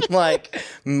seem like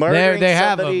murdering They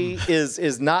have somebody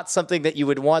is not something that you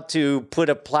would want to put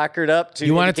a placard up to?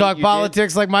 You want to indicate talk you did?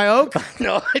 politics like my oak?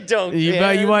 No, I don't.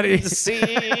 You want to-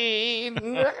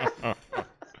 scene?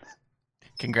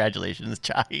 Congratulations,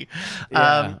 Chahi.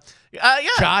 Yeah. Yeah.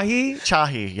 Chahi?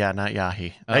 Chahi, yeah, not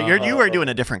Yahi. Oh. You are doing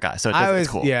a different guy, so it's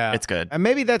cool. Yeah, It's good.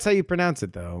 Maybe that's how you pronounce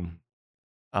it, though.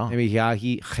 Oh, Maybe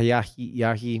Yahi.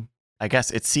 I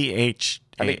guess it's CH.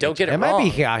 I mean, don't get it It might wrong. be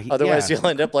Yahi. Otherwise, yeah. you'll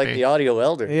end up like the audio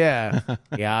elder. Yeah.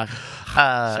 Yeah.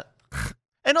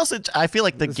 And also, I feel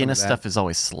like the Some of Guinness that. stuff is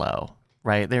always slow,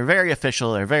 right? They're very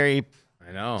official. They're very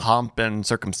I know. pomp and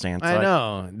circumstance. I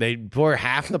know. They pour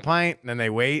half the pint and then they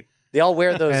wait. They all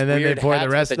wear those And then they weird pour the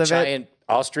hats rest with a of it. giant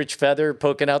ostrich feather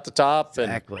poking out the top,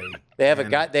 and Exactly. they have a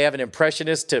guy. They have an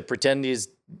impressionist to pretend he's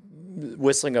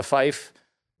whistling a fife.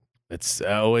 That's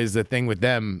always the thing with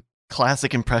them.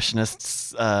 Classic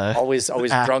impressionists. Always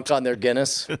act. drunk on their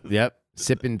Guinness, Yep.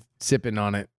 Sipping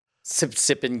on it.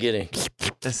 sipping Guinea.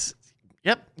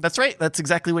 Yep, that's right. That's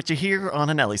exactly what you hear on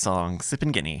a Nelly song,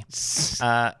 Sippin' Guinea.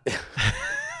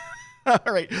 All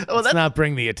right. Well, Let's not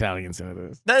bring the Italians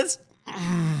into this.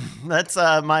 that's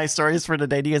my stories for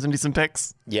today. Do you guys want to do some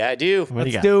picks? Yeah, I do. What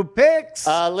do you Let's got? do picks.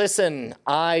 Listen,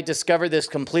 I discovered this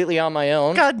completely on my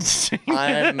own. God.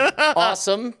 I'm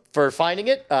awesome for finding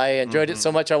it. I enjoyed it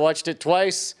so much I watched it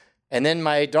twice. And then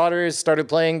my daughters started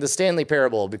playing the Stanley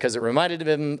Parable because it reminded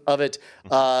them of it.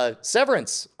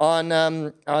 Severance on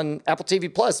Apple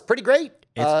TV Plus. Pretty great.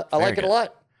 I like it a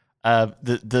lot.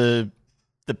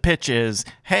 The pitch is,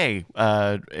 hey,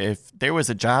 if there was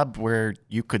a job where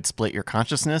you could split your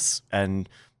consciousness and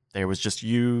there was just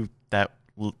you that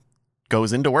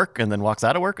goes into work and then walks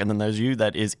out of work, and then there's you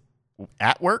that is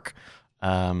at work,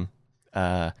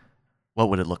 what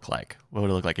would it look like? What would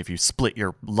it look like if you split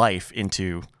your life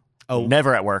into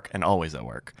never at work and always at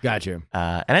work? Gotcha.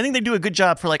 And I think they do a good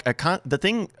job for like the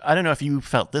thing. I don't know if you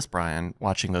felt this, Brian,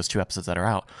 watching those 2 episodes that are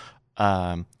out.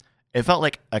 It felt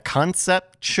like a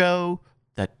concept show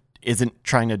that isn't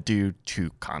trying to do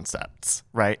 2 concepts,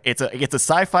 right? It's a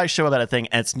sci-fi show about a thing,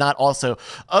 and it's not also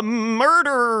a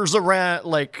murders around.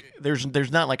 Like there's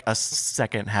not like a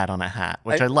second hat on a hat,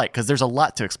 which I like because there's a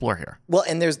lot to explore here. Well,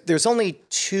 and there's only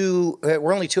 2.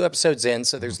 We're only 2 episodes in,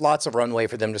 so there's lots of runway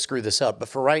for them to screw this up. But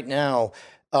for right now,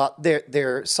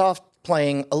 they're soft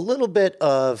playing a little bit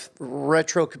of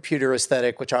retro computer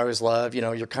aesthetic, which I always love. You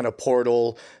know, your kind of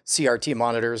Portal CRT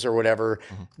monitors or whatever.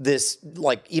 This,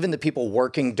 like, even the people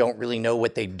working don't really know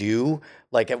what they do.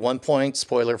 Like at one point,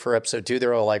 spoiler for episode 2,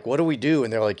 they're all like, "What do we do?"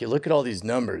 And they're like, "You look at all these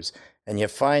numbers, and you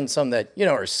find some that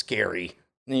are scary,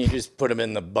 and you just put them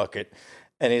in the bucket."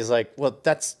 And he's like, "Well,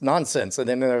 that's nonsense." And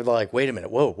then they're like, "Wait a minute,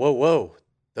 whoa.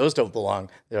 Those don't belong."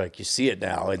 They're like, "You see it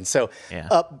now." And so,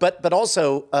 but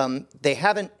also, they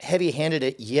haven't heavy-handed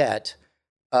it yet.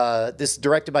 This is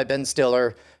directed by Ben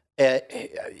Stiller.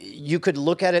 you could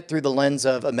look at it through the lens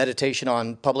of a meditation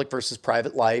on public versus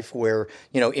private life, where,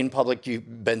 in public,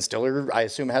 Ben Stiller, I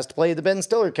assume, has to play the Ben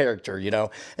Stiller character,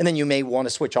 and then you may want to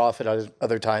switch off at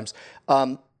other times.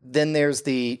 Then there's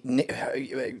the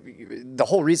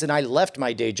whole reason I left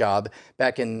my day job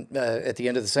back in at the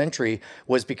end of the century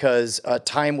was because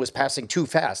time was passing too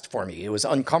fast for me. It was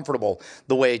uncomfortable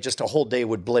the way just a whole day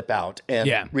would blip out,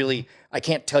 and really I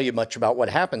can't tell you much about what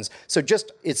happens. So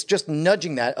it's just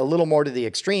nudging that a little more to the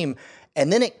extreme,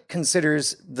 and then it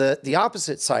considers the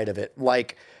opposite side of it,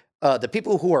 like the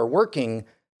people who are working.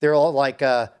 They're all like,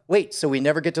 wait, so we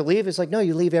never get to leave? It's like, no,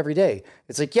 you leave every day.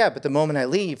 It's like, yeah, but the moment I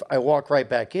leave, I walk right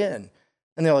back in.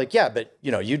 And they're like, yeah, but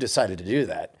you decided to do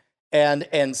that.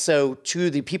 And so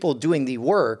to the people doing the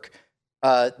work,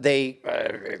 they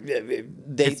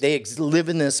live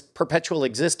in this perpetual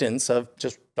existence of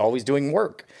just always doing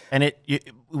work. And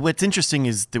what's interesting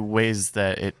is the ways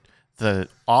that the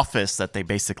office that they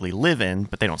basically live in,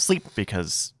 but they don't sleep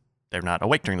because they're not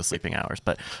awake during the sleeping hours.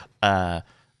 But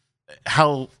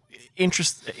how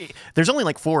there's only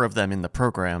like 4 of them in the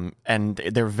program, and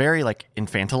they're very like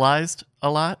infantilized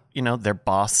a lot. Their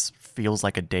boss feels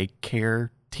like a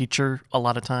daycare teacher a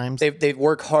lot of times. They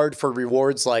work hard for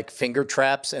rewards like finger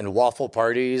traps and waffle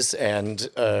parties and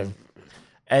so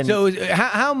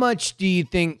how much do you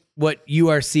think what you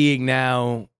are seeing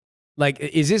now, like,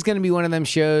 is this going to be one of them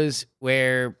shows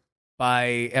where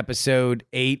by episode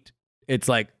 8 it's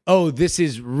like, oh, this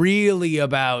is really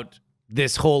about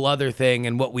this whole other thing,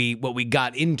 and what we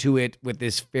got into it with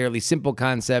this fairly simple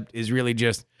concept is really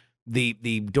just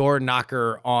the door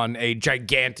knocker on a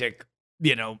gigantic,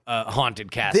 haunted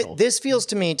castle. This feels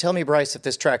to me, tell me, Bryce, if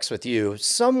this tracks with you,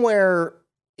 somewhere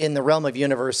in the realm of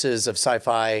universes of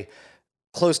sci-fi,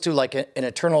 close to like an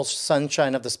Eternal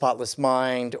Sunshine of the Spotless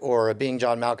Mind or a Being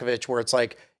John Malkovich, where it's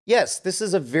like, yes, this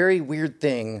is a very weird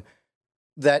thing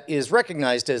that is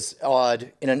recognized as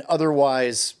odd in an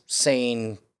otherwise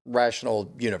sane,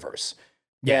 rational universe.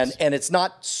 Yes. And it's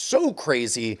not so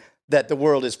crazy that the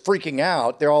world is freaking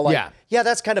out. They're all like, yeah,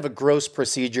 that's kind of a gross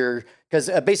procedure, because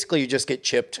basically you just get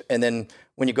chipped, and then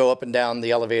when you go up and down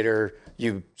the elevator,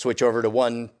 you switch over to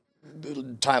one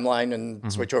timeline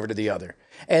and switch over to the other.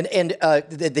 And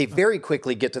they very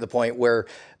quickly get to the point where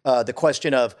the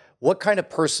question of what kind of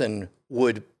person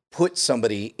would put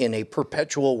somebody in a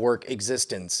perpetual work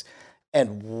existence,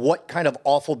 and what kind of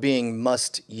awful being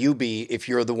must you be if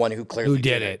you're the one who clearly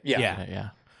did it? Yeah.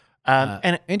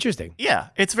 And interesting. Yeah,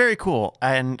 it's very cool,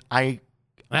 and I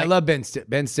love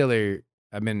Ben Stiller.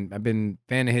 I've been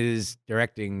fan of his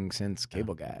directing since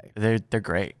Cable Guy. They're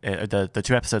great. The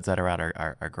 2 episodes that are out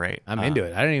are great. I'm into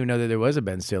it. I didn't even know that there was a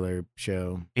Ben Stiller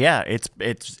show. Yeah, it's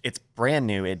brand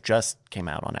new. It just came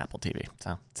out on Apple TV.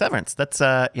 So Severance. That's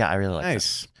I really like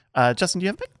nice. It. Justin, do you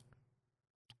have a pick?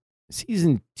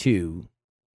 Season 2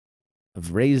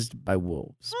 of Raised by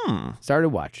Wolves. Started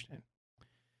watching it.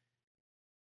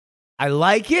 I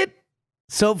like it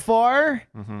so far.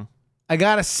 I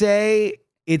gotta say,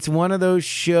 it's one of those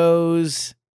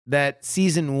shows that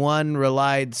season 1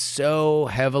 relied so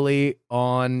heavily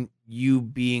on you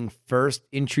being first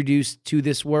introduced to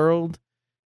this world,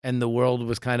 and the world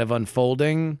was kind of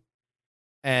unfolding,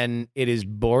 and it is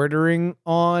bordering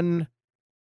on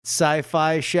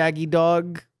sci-fi Shaggy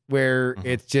Dog, where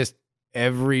it's just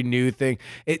every new thing.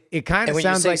 It kind of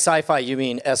sounds like sci-fi. You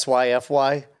mean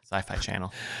SYFY? Sci-Fi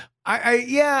Channel.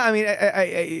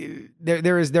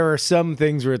 There are some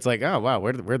things where it's like, oh wow,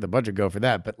 where'd the budget go for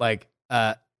that? But like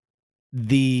it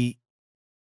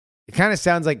kind of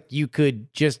sounds like you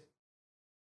could just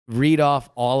read off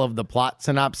all of the plot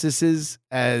synopsises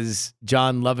as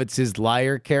John Lovitz's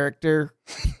liar character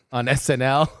on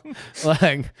SNL.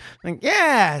 like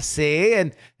yeah, see,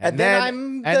 and then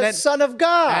I'm the son of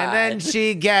God, and then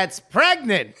she gets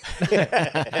pregnant,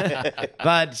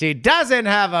 but she doesn't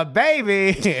have a baby.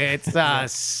 It's a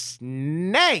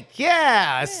snake.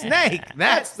 Yeah, a snake.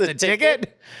 That's the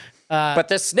ticket. But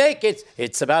the snake,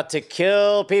 it's about to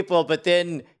kill people, but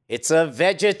then it's a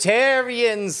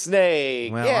vegetarian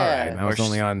snake. Well, all right. I was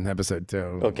only on episode 2.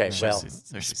 Okay, well,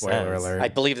 spoiler alert. I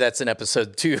believe that's in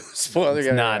episode 2. Spoiler alert.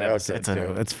 It's not episode 2.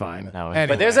 It's fine. No, anyway.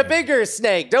 But there's a bigger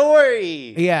snake. Don't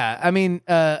worry. Yeah, I mean...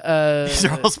 these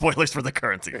are all spoilers for the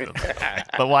current season.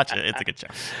 But watch it. It's a good show.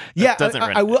 Yeah,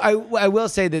 I will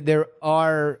say that there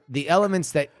are the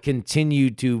elements that continue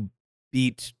to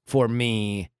beat for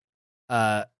me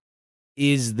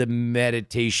is the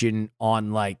meditation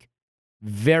on like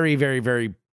very, very,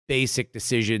 very basic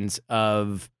decisions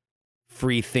of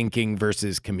free thinking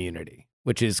versus community,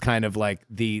 which is kind of like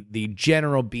the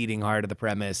general beating heart of the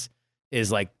premise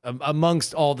is like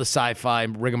amongst all the sci-fi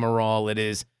rigmarole, it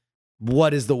is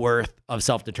what is the worth of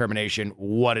self-determination?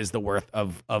 What is the worth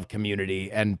of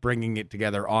community, and bringing it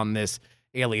together on this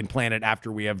alien planet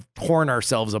after we have torn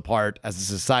ourselves apart as a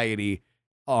society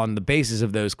on the basis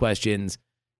of those questions.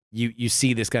 You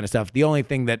see this kind of stuff. The only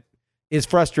thing that is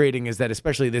frustrating is that,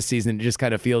 especially this season, it just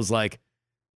kind of feels like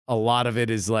a lot of it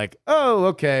is like, oh,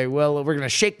 okay, well, we're going to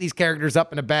shake these characters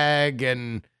up in a bag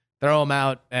and throw them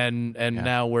out, and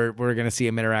now we're going to see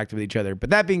them interact with each other.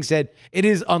 But that being said, it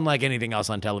is unlike anything else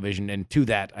on television, and to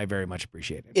that, I very much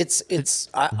appreciate it.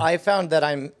 I found that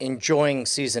I'm enjoying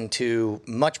season 2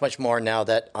 much, much more now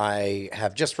that I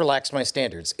have just relaxed my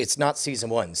standards. It's not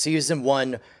season 1. Season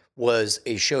 1 was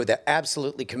a show that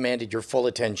absolutely commanded your full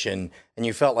attention, and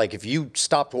you felt like if you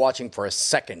stopped watching for a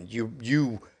second,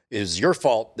 it is your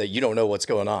fault that you don't know what's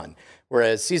going on.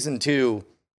 Whereas season 2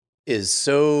 is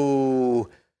so,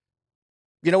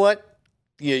 you know what?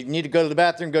 You need to go to the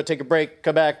bathroom, go take a break,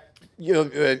 come back.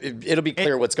 It'll be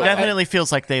clear what's going on. It definitely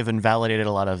feels like they've invalidated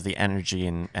a lot of the energy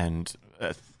and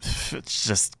it's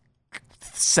just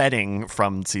setting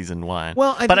from season 1.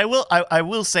 Well, I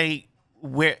will say,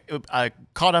 where I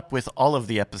caught up with all of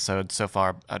the episodes so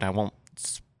far, and I won't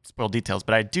spoil details,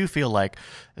 but I do feel like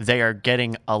they are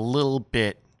getting a little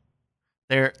bit.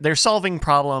 They're solving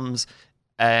problems,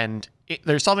 and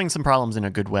they're solving some problems in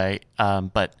a good way,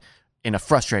 but in a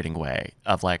frustrating way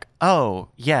of like, oh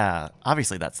yeah,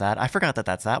 obviously that's that. I forgot that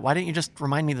that's that. Why didn't you just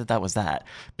remind me that that was that?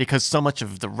 Because so much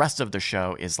of the rest of the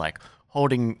show is like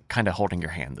holding your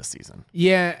hand this season.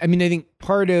 Yeah, I mean, I think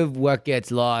part of what gets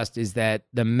lost is that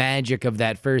the magic of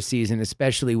that first season,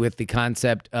 especially with the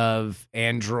concept of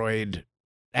android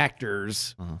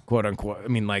actors, quote unquote. I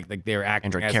mean, like they're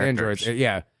acting as androids.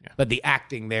 Yeah. But the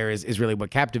acting there is really what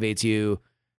captivates you,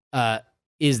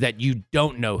 is that you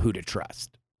don't know who to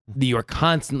trust. You are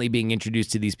constantly being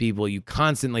introduced to these people. You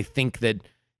constantly think that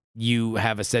you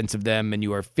have a sense of them, and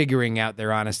you are figuring out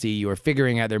their honesty. You are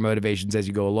figuring out their motivations as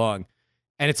you go along.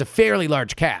 And it's a fairly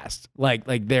large cast. Like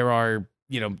there are,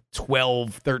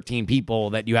 12, 13 people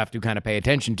that you have to kind of pay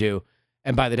attention to.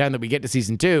 And by the time that we get to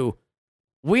season 2,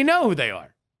 we know who they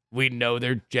are. We know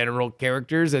their general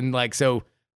characters. And so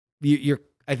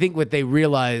I think what they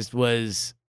realized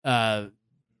was, they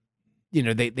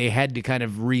had to kind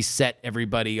of reset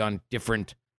everybody on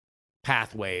different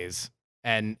pathways.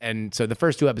 And so the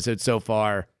first 2 episodes so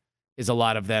far is a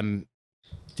lot of them,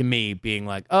 to me, being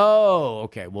like, oh,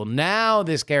 okay, well, now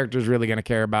this character is really going to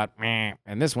care about meh,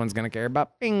 and this one's going to care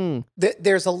about bing.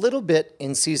 There's a little bit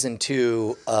in season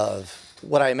 2 of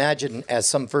what I imagine as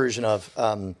some version of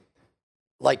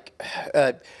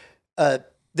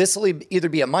this will either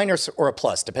be a minus or a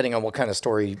plus, depending on what kind of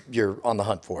story you're on the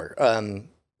hunt for.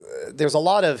 There's a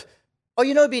lot of,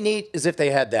 it'd be neat as if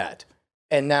they had that.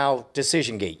 And now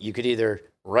Decision Gate, you could either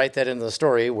write that into the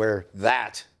story where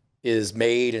that is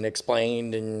made and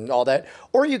explained and all that,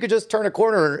 or you could just turn a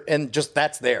corner and just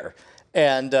that's there.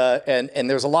 And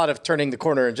there's a lot of turning the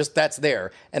corner and just that's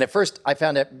there. And at first I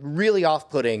found it really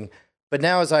off-putting, but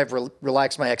now as I've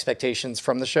relaxed my expectations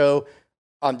from the show,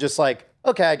 I'm just like,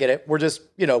 okay, I get it. We're just,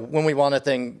 when we want a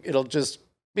thing, it'll just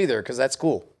be there because that's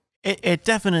cool. It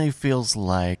definitely feels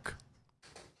like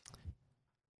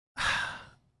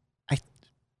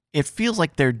it feels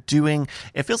like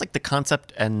the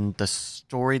concept and the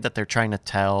story that they're trying to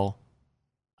tell,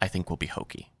 I think, will be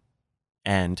hokey.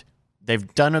 And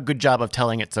they've done a good job of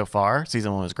telling it so far.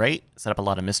 Season 1 was great, set up a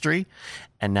lot of mystery.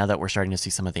 And now that we're starting to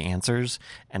see some of the answers,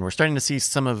 and we're starting to see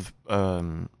some of,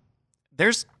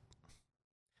 there's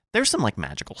some like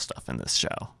magical stuff in this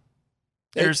show.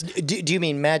 Do you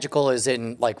mean magical as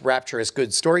in like rapturous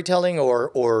good storytelling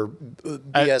or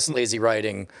BS lazy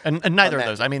writing? And neither of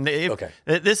those. I mean,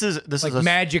 this is like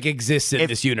magic exists in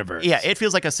this universe. Yeah, it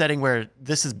feels like a setting where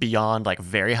this is beyond like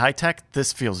very high tech.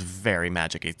 This feels very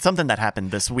magic-y. Something that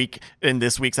happened this week in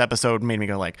this week's episode made me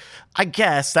go like, I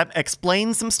guess that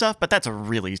explains some stuff, but that's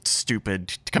really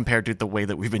stupid compared to the way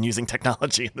that we've been using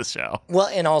technology in this show. Well,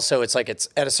 and also it's like it's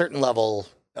at a certain level.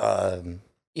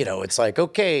 It's like,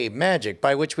 okay, magic,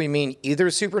 by which we mean either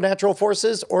supernatural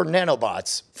forces or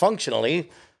nanobots. Functionally,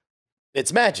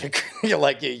 it's magic. You're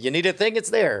like, you need a thing, it's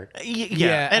there.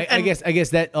 Yeah, I guess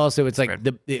that also, it's like,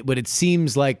 but it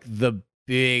seems like the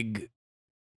big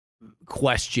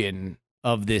question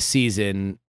of this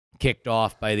season, kicked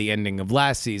off by the ending of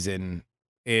last season,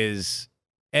 is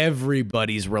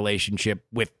everybody's relationship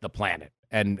with the planet.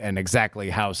 And exactly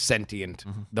how sentient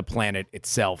the planet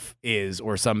itself is,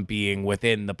 or some being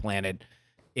within the planet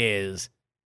is.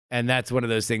 And that's one of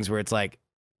those things where it's like,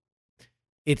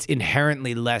 it's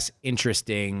inherently less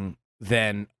interesting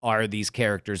than, are these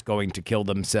characters going to kill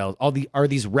themselves? Are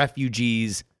these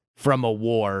refugees from a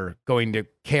war going to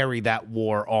carry that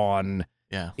war on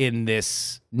in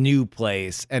this new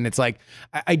place. And it's like,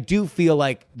 I do feel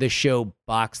like the show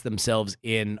boxed themselves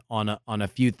in on a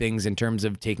few things in terms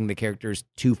of taking the characters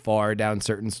too far down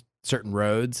certain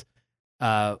roads,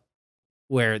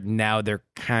 where now they're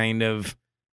kind of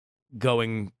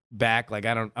going back. Like,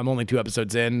 I'm only 2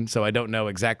 episodes in, so I don't know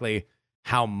exactly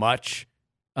how much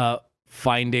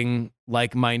finding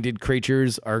like-minded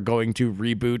creatures are going to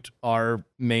reboot our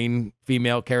main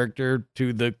female character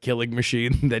to the killing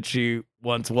machine that she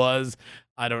once was.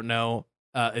 I don't know,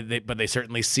 but they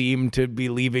certainly seem to be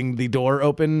leaving the door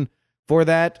open for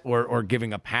that, or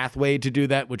giving a pathway to do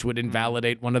that, which would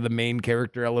invalidate one of the main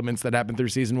character elements that happened through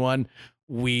season 1.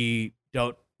 We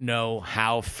don't know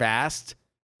how fast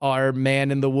our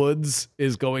man in the woods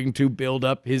is going to build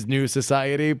up his new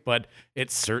society, but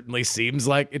it certainly seems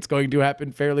like it's going to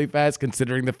happen fairly fast,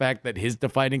 considering the fact that his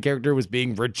defining character was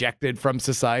being rejected from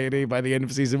society by the end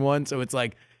of season 1. So it's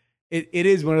like, it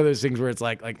is one of those things where it's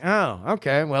like, oh,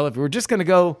 okay, well, if we're just going to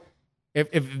go,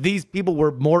 if these people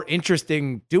were more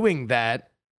interesting doing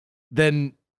that,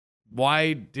 then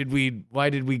why did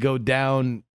we go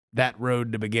down that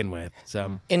road to begin with?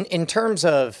 So in terms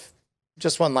of,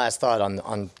 just one last thought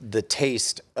on the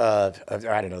taste of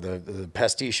I don't know, the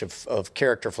pastiche of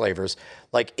character flavors.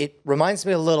 Like, it reminds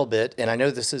me a little bit, and I know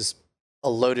this is a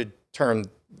loaded term,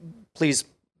 please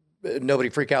nobody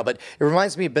freak out, but it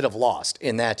reminds me a bit of Lost,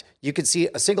 in that you could see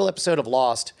a single episode of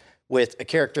Lost with a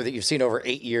character that you've seen over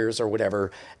 8 years or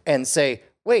whatever, and say,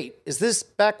 wait, is this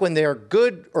back when they're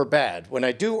good or bad, when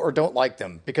I do or don't like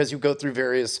them? Because you go through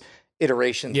various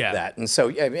iterations of that. And so,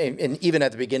 and even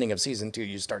at the beginning of season 2,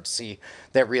 you start to see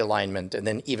that realignment. And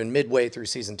then even midway through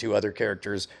season 2, other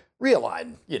characters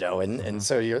realign, and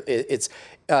so it's,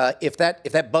 if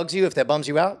that bugs you, if that bums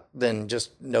you out, then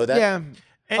just know that. Yeah.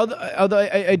 Although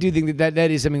I do think that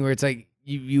is something where it's like,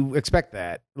 you expect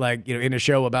that, like, in a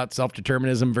show about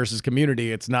self-determinism versus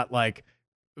community, it's not like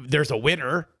there's a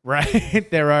winner, right?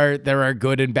 There are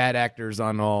good and bad actors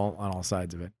on all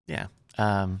sides of it. Yeah.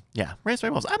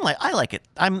 Raspberry Wolves. I like it.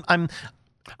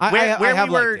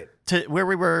 Where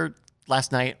we were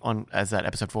last night on, as that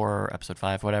episode 4 or episode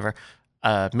 5, whatever,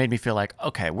 made me feel like,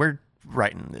 okay, we're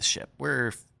righting this ship.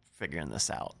 We're figuring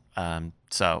this out.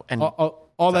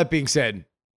 All that being said,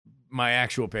 my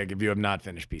actual pick, if you have not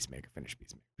finished Peacemaker, finish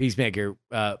Peacemaker. Peacemaker.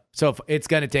 So it's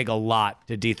going to take a lot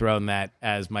to dethrone that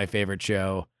as my favorite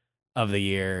show of the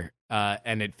year,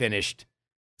 and it finished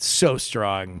so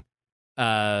strong.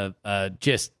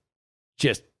 Just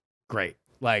great.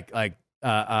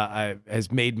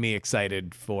 Has made me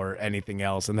excited for anything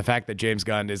else. And the fact that James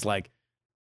Gunn is like,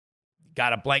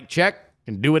 got a blank check,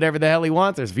 can do whatever the hell he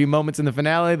wants. There's a few moments in the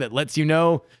finale that lets you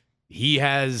know he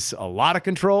has a lot of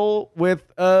control with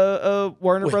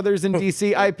Warner Brothers and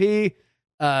DC IP.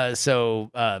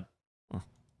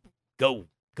 Go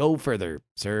further,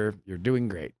 sir. You're doing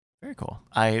great. Very cool.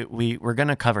 We're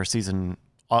gonna cover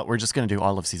we're just going to do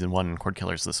all of season 1 in Cord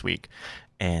Killers this week.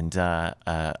 And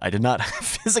I did not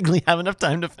physically have enough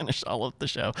time to finish all of the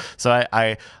show. So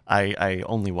I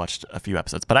only watched a few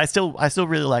episodes, but I still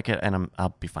really like it, and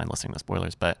I'll be fine listening to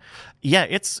spoilers. But yeah,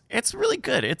 it's really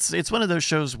good. It's one of those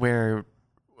shows where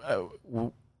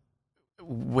you're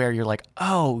like,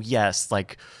 oh yes,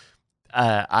 like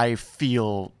I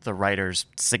feel the writer's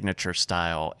signature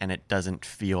style, and it doesn't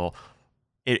feel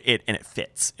it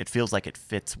fits. It feels like it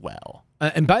fits well.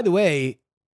 And by the way,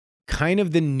 kind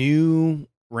of the new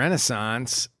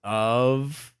renaissance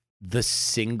of the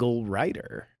single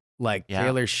writer. Like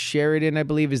Taylor Sheridan, I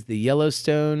believe, is the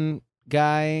Yellowstone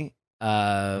guy.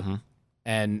 And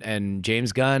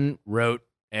James Gunn wrote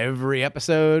every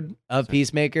episode of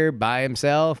Peacemaker by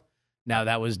himself. Now,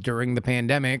 that was during the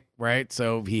pandemic, right?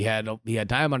 So he had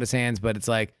time on his hands, but it's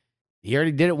like, he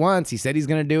already did it once. He said he's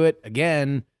going to do it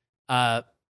again.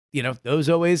 Those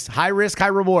always high risk, high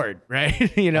reward, right?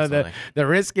 The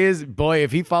risk is, boy,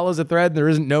 if he follows a thread and there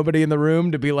isn't nobody in the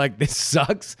room to be like, this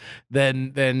sucks,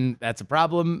 then that's a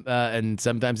problem. And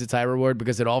sometimes it's high reward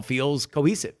because it all feels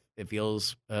cohesive. It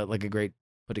feels like a great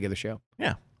put together show.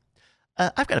 Yeah.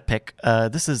 I've got a pick.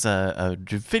 This is a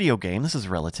video game. This is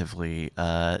relatively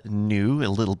new,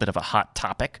 a little bit of a hot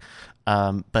topic.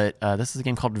 But this is a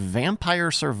game called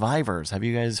Vampire Survivors. Have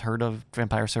you guys heard of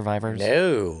Vampire Survivors?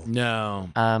 No.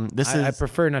 I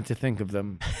prefer not to think of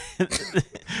them.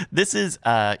 This is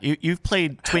you've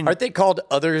played Twin. Aren't they called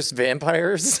Others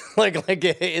Vampires? like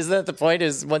isn't that the point?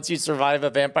 Is once you survive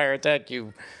a vampire attack,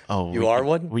 you are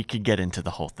one. We could get into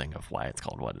the whole thing of why it's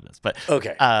called what it is, but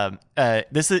okay.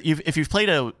 This is if you've played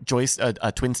a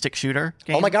twin stick shooter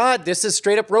game. Oh my God, this is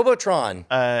straight up Robotron.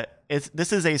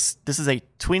 this is a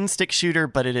twin stick shooter,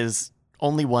 but it is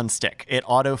only one stick. It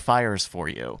auto fires for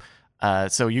you.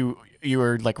 So you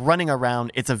are like running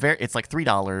around. It's like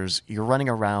 $3. You're running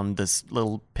around this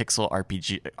little pixel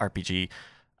RPG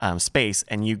space,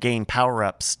 and you gain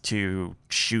power-ups to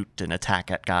shoot and attack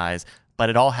at guys, but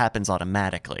it all happens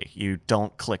automatically. You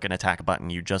don't click an attack button.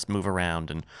 You just move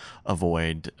around and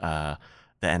avoid the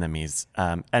enemies.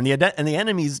 And the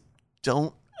enemies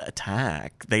don't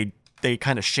attack. They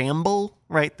kind of shamble,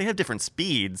 right? They have different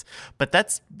speeds, but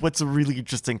that's what's a really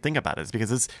interesting thing about it, is because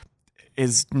this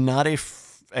is not a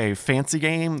fancy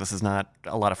game. This is not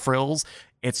a lot of frills.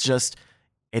 It's just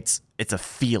it's a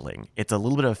feeling. It's a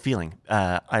little bit of a feeling.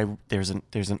 There's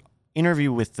an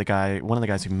interview with one of the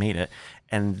guys who made it,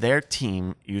 and their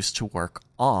team used to work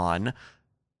on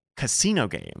casino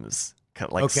games,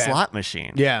 like slot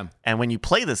machines. Yeah. And when you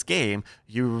play this game,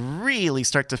 you really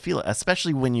start to feel it,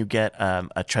 especially when you get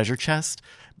a treasure chest,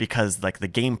 because like the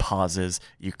game pauses,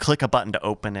 you click a button to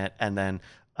open it, and then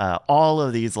all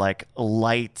of these like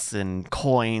lights and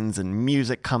coins and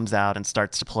music comes out and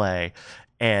starts to play.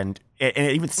 And it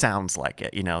even sounds like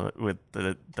it, with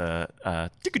the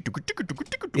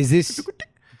Is this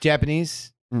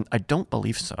Japanese? I don't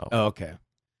believe so. Oh, okay.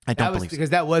 I don't believe so.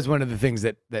 Because that was one of the things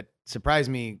that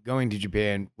surprised me going to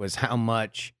Japan, was how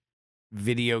much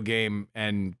video game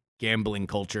and gambling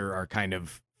culture are kind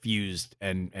of fused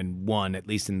and one, at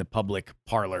least in the public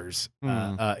parlors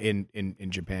in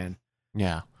Japan.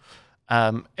 Yeah.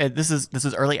 This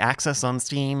is early access on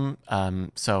Steam,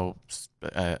 so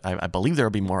I believe there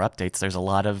will be more updates. There's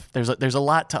a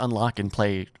lot to unlock and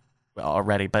play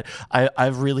already, but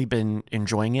I've really been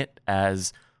enjoying it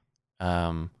as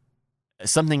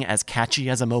something as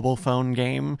catchy as a mobile phone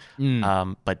game,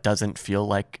 but doesn't feel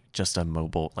like just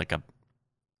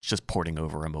just porting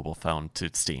over a mobile phone to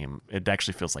Steam. It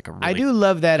actually feels like I do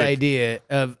love that idea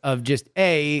of just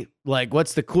like,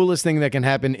 what's the coolest thing that can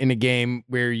happen in a game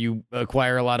where you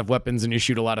acquire a lot of weapons and you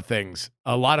shoot a lot of things.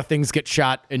 A lot of things get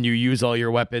shot and you use all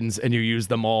your weapons and you use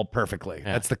them all perfectly.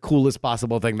 Yeah. That's the coolest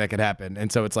possible thing that could happen.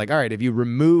 And so it's like, all right, if you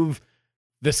remove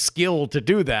the skill to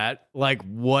do that, like,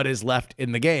 what is left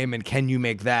in the game, and can you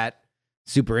make that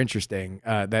super interesting?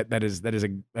 That is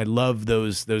I love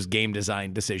those game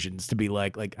design decisions to be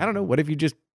like, I don't know, what if you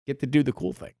just get to do the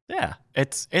cool thing? Yeah,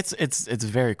 it's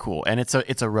very cool, and it's a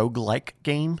roguelike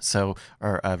game,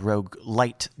 or a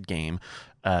roguelite game.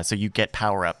 So you get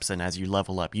power-ups, and as you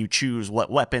level up, you choose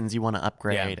what weapons you want to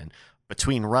upgrade, and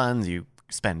between runs you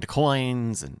spend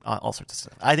coins and all sorts of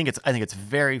stuff. I think it's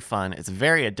very fun. It's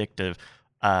very addictive.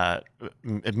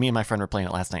 Me and my friend were playing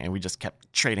it last night, and we just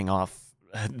kept trading off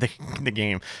the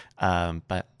game.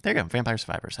 But there you go, Vampire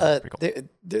Survivors. That's pretty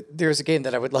cool. There's a game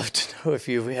that I would love to know if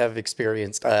you have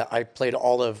experienced. I played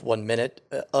all of 1 minute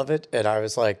of it, and I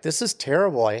was like, this is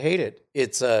terrible. I hate it.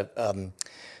 It's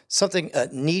something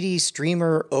Needy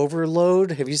Streamer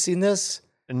Overload. Have you seen this?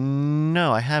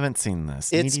 No, I haven't seen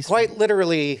this. It's quite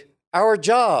literally Our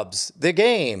Jobs, the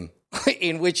game,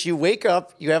 in which you wake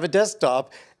up, you have a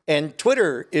desktop, and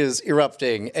Twitter is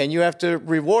erupting, and you have to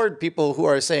reward people who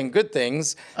are saying good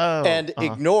things and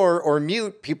ignore or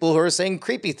mute people who are saying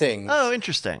creepy things. Oh,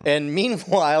 interesting. And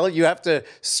meanwhile, you have to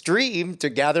stream to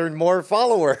gather more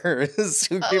followers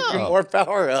who give you more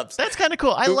power-ups. That's kind of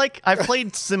cool. I've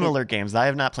played similar games. I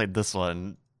have not played this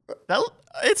one.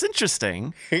 It's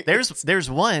interesting. There's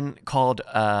one called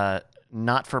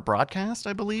Not for Broadcast,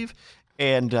 I believe.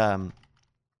 And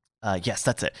yes,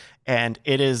 that's it. And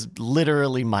it is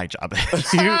literally my job.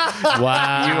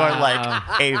 Wow. You are like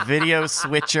a video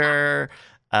switcher.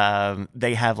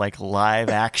 They have like live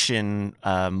action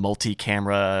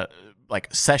multi-camera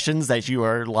like sessions that you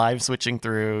are live switching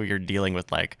through. You're dealing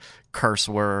with like curse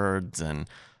words and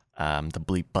the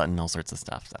bleep button, all sorts of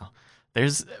stuff. So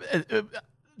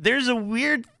there's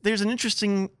an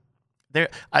interesting there.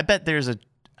 I bet there's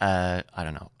a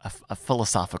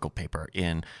philosophical paper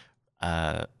in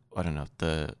I don't know,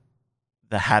 the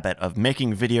habit of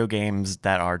making video games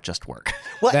that are just work.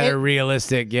 That are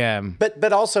realistic, yeah.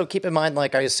 But also keep in mind,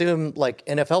 like, I assume like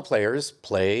NFL players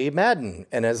play Madden,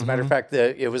 and as a matter of fact,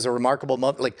 it was a remarkable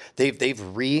moment. Like they've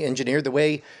re-engineered the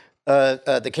way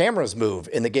the cameras move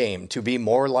in the game to be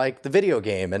more like the video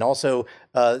game. And also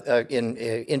in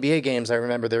NBA games, I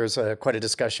remember there's quite a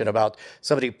discussion about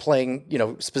somebody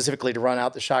playing, specifically to run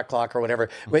out the shot clock or whatever.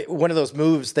 One of those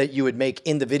moves that you would make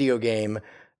in the video game.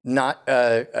 Not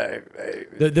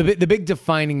the big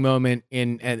defining moment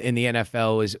in the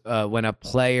NFL was when a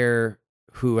player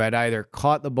who had either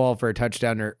caught the ball for a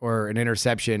touchdown or an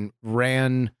interception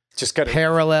ran just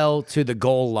parallel to the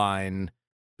goal line,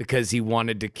 because he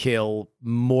wanted to kill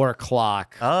more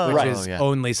clock, which is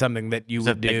only something that you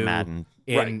would do Madden.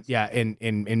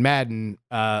 in Madden.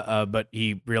 But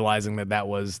he, realizing that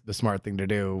was the smart thing to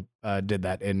do, did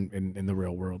that in the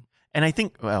real world. And I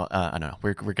think, I don't know,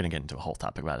 we're going to get into a whole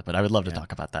topic about it, but I would love to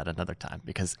talk about that another time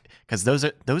because those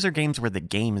are games where the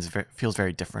game feels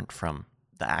very different from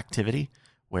the activity.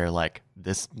 Where like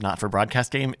this not for broadcast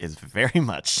game is very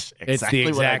much exactly it's the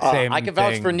exact same. I can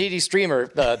vouch for Needy Streamer.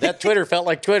 That Twitter felt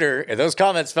like Twitter, and those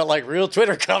comments felt like real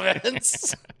Twitter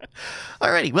comments.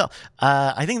 Alrighty, well,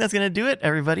 I think that's gonna do it,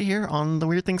 everybody here on the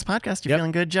Weird Things podcast. You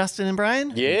feeling good, Justin and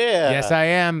Brian? Yeah. Yes, I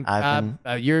am.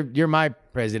 You're my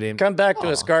president. Come back to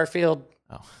us, Garfield.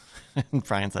 Oh,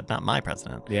 Brian said, "Not my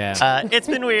president." Yeah. It's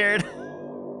been weird.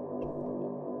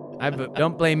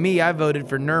 Don't blame me. I voted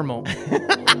for Nermal.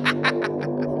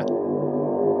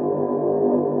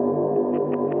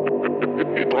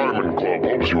 Diamond Club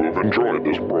hopes you have enjoyed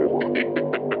this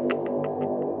program.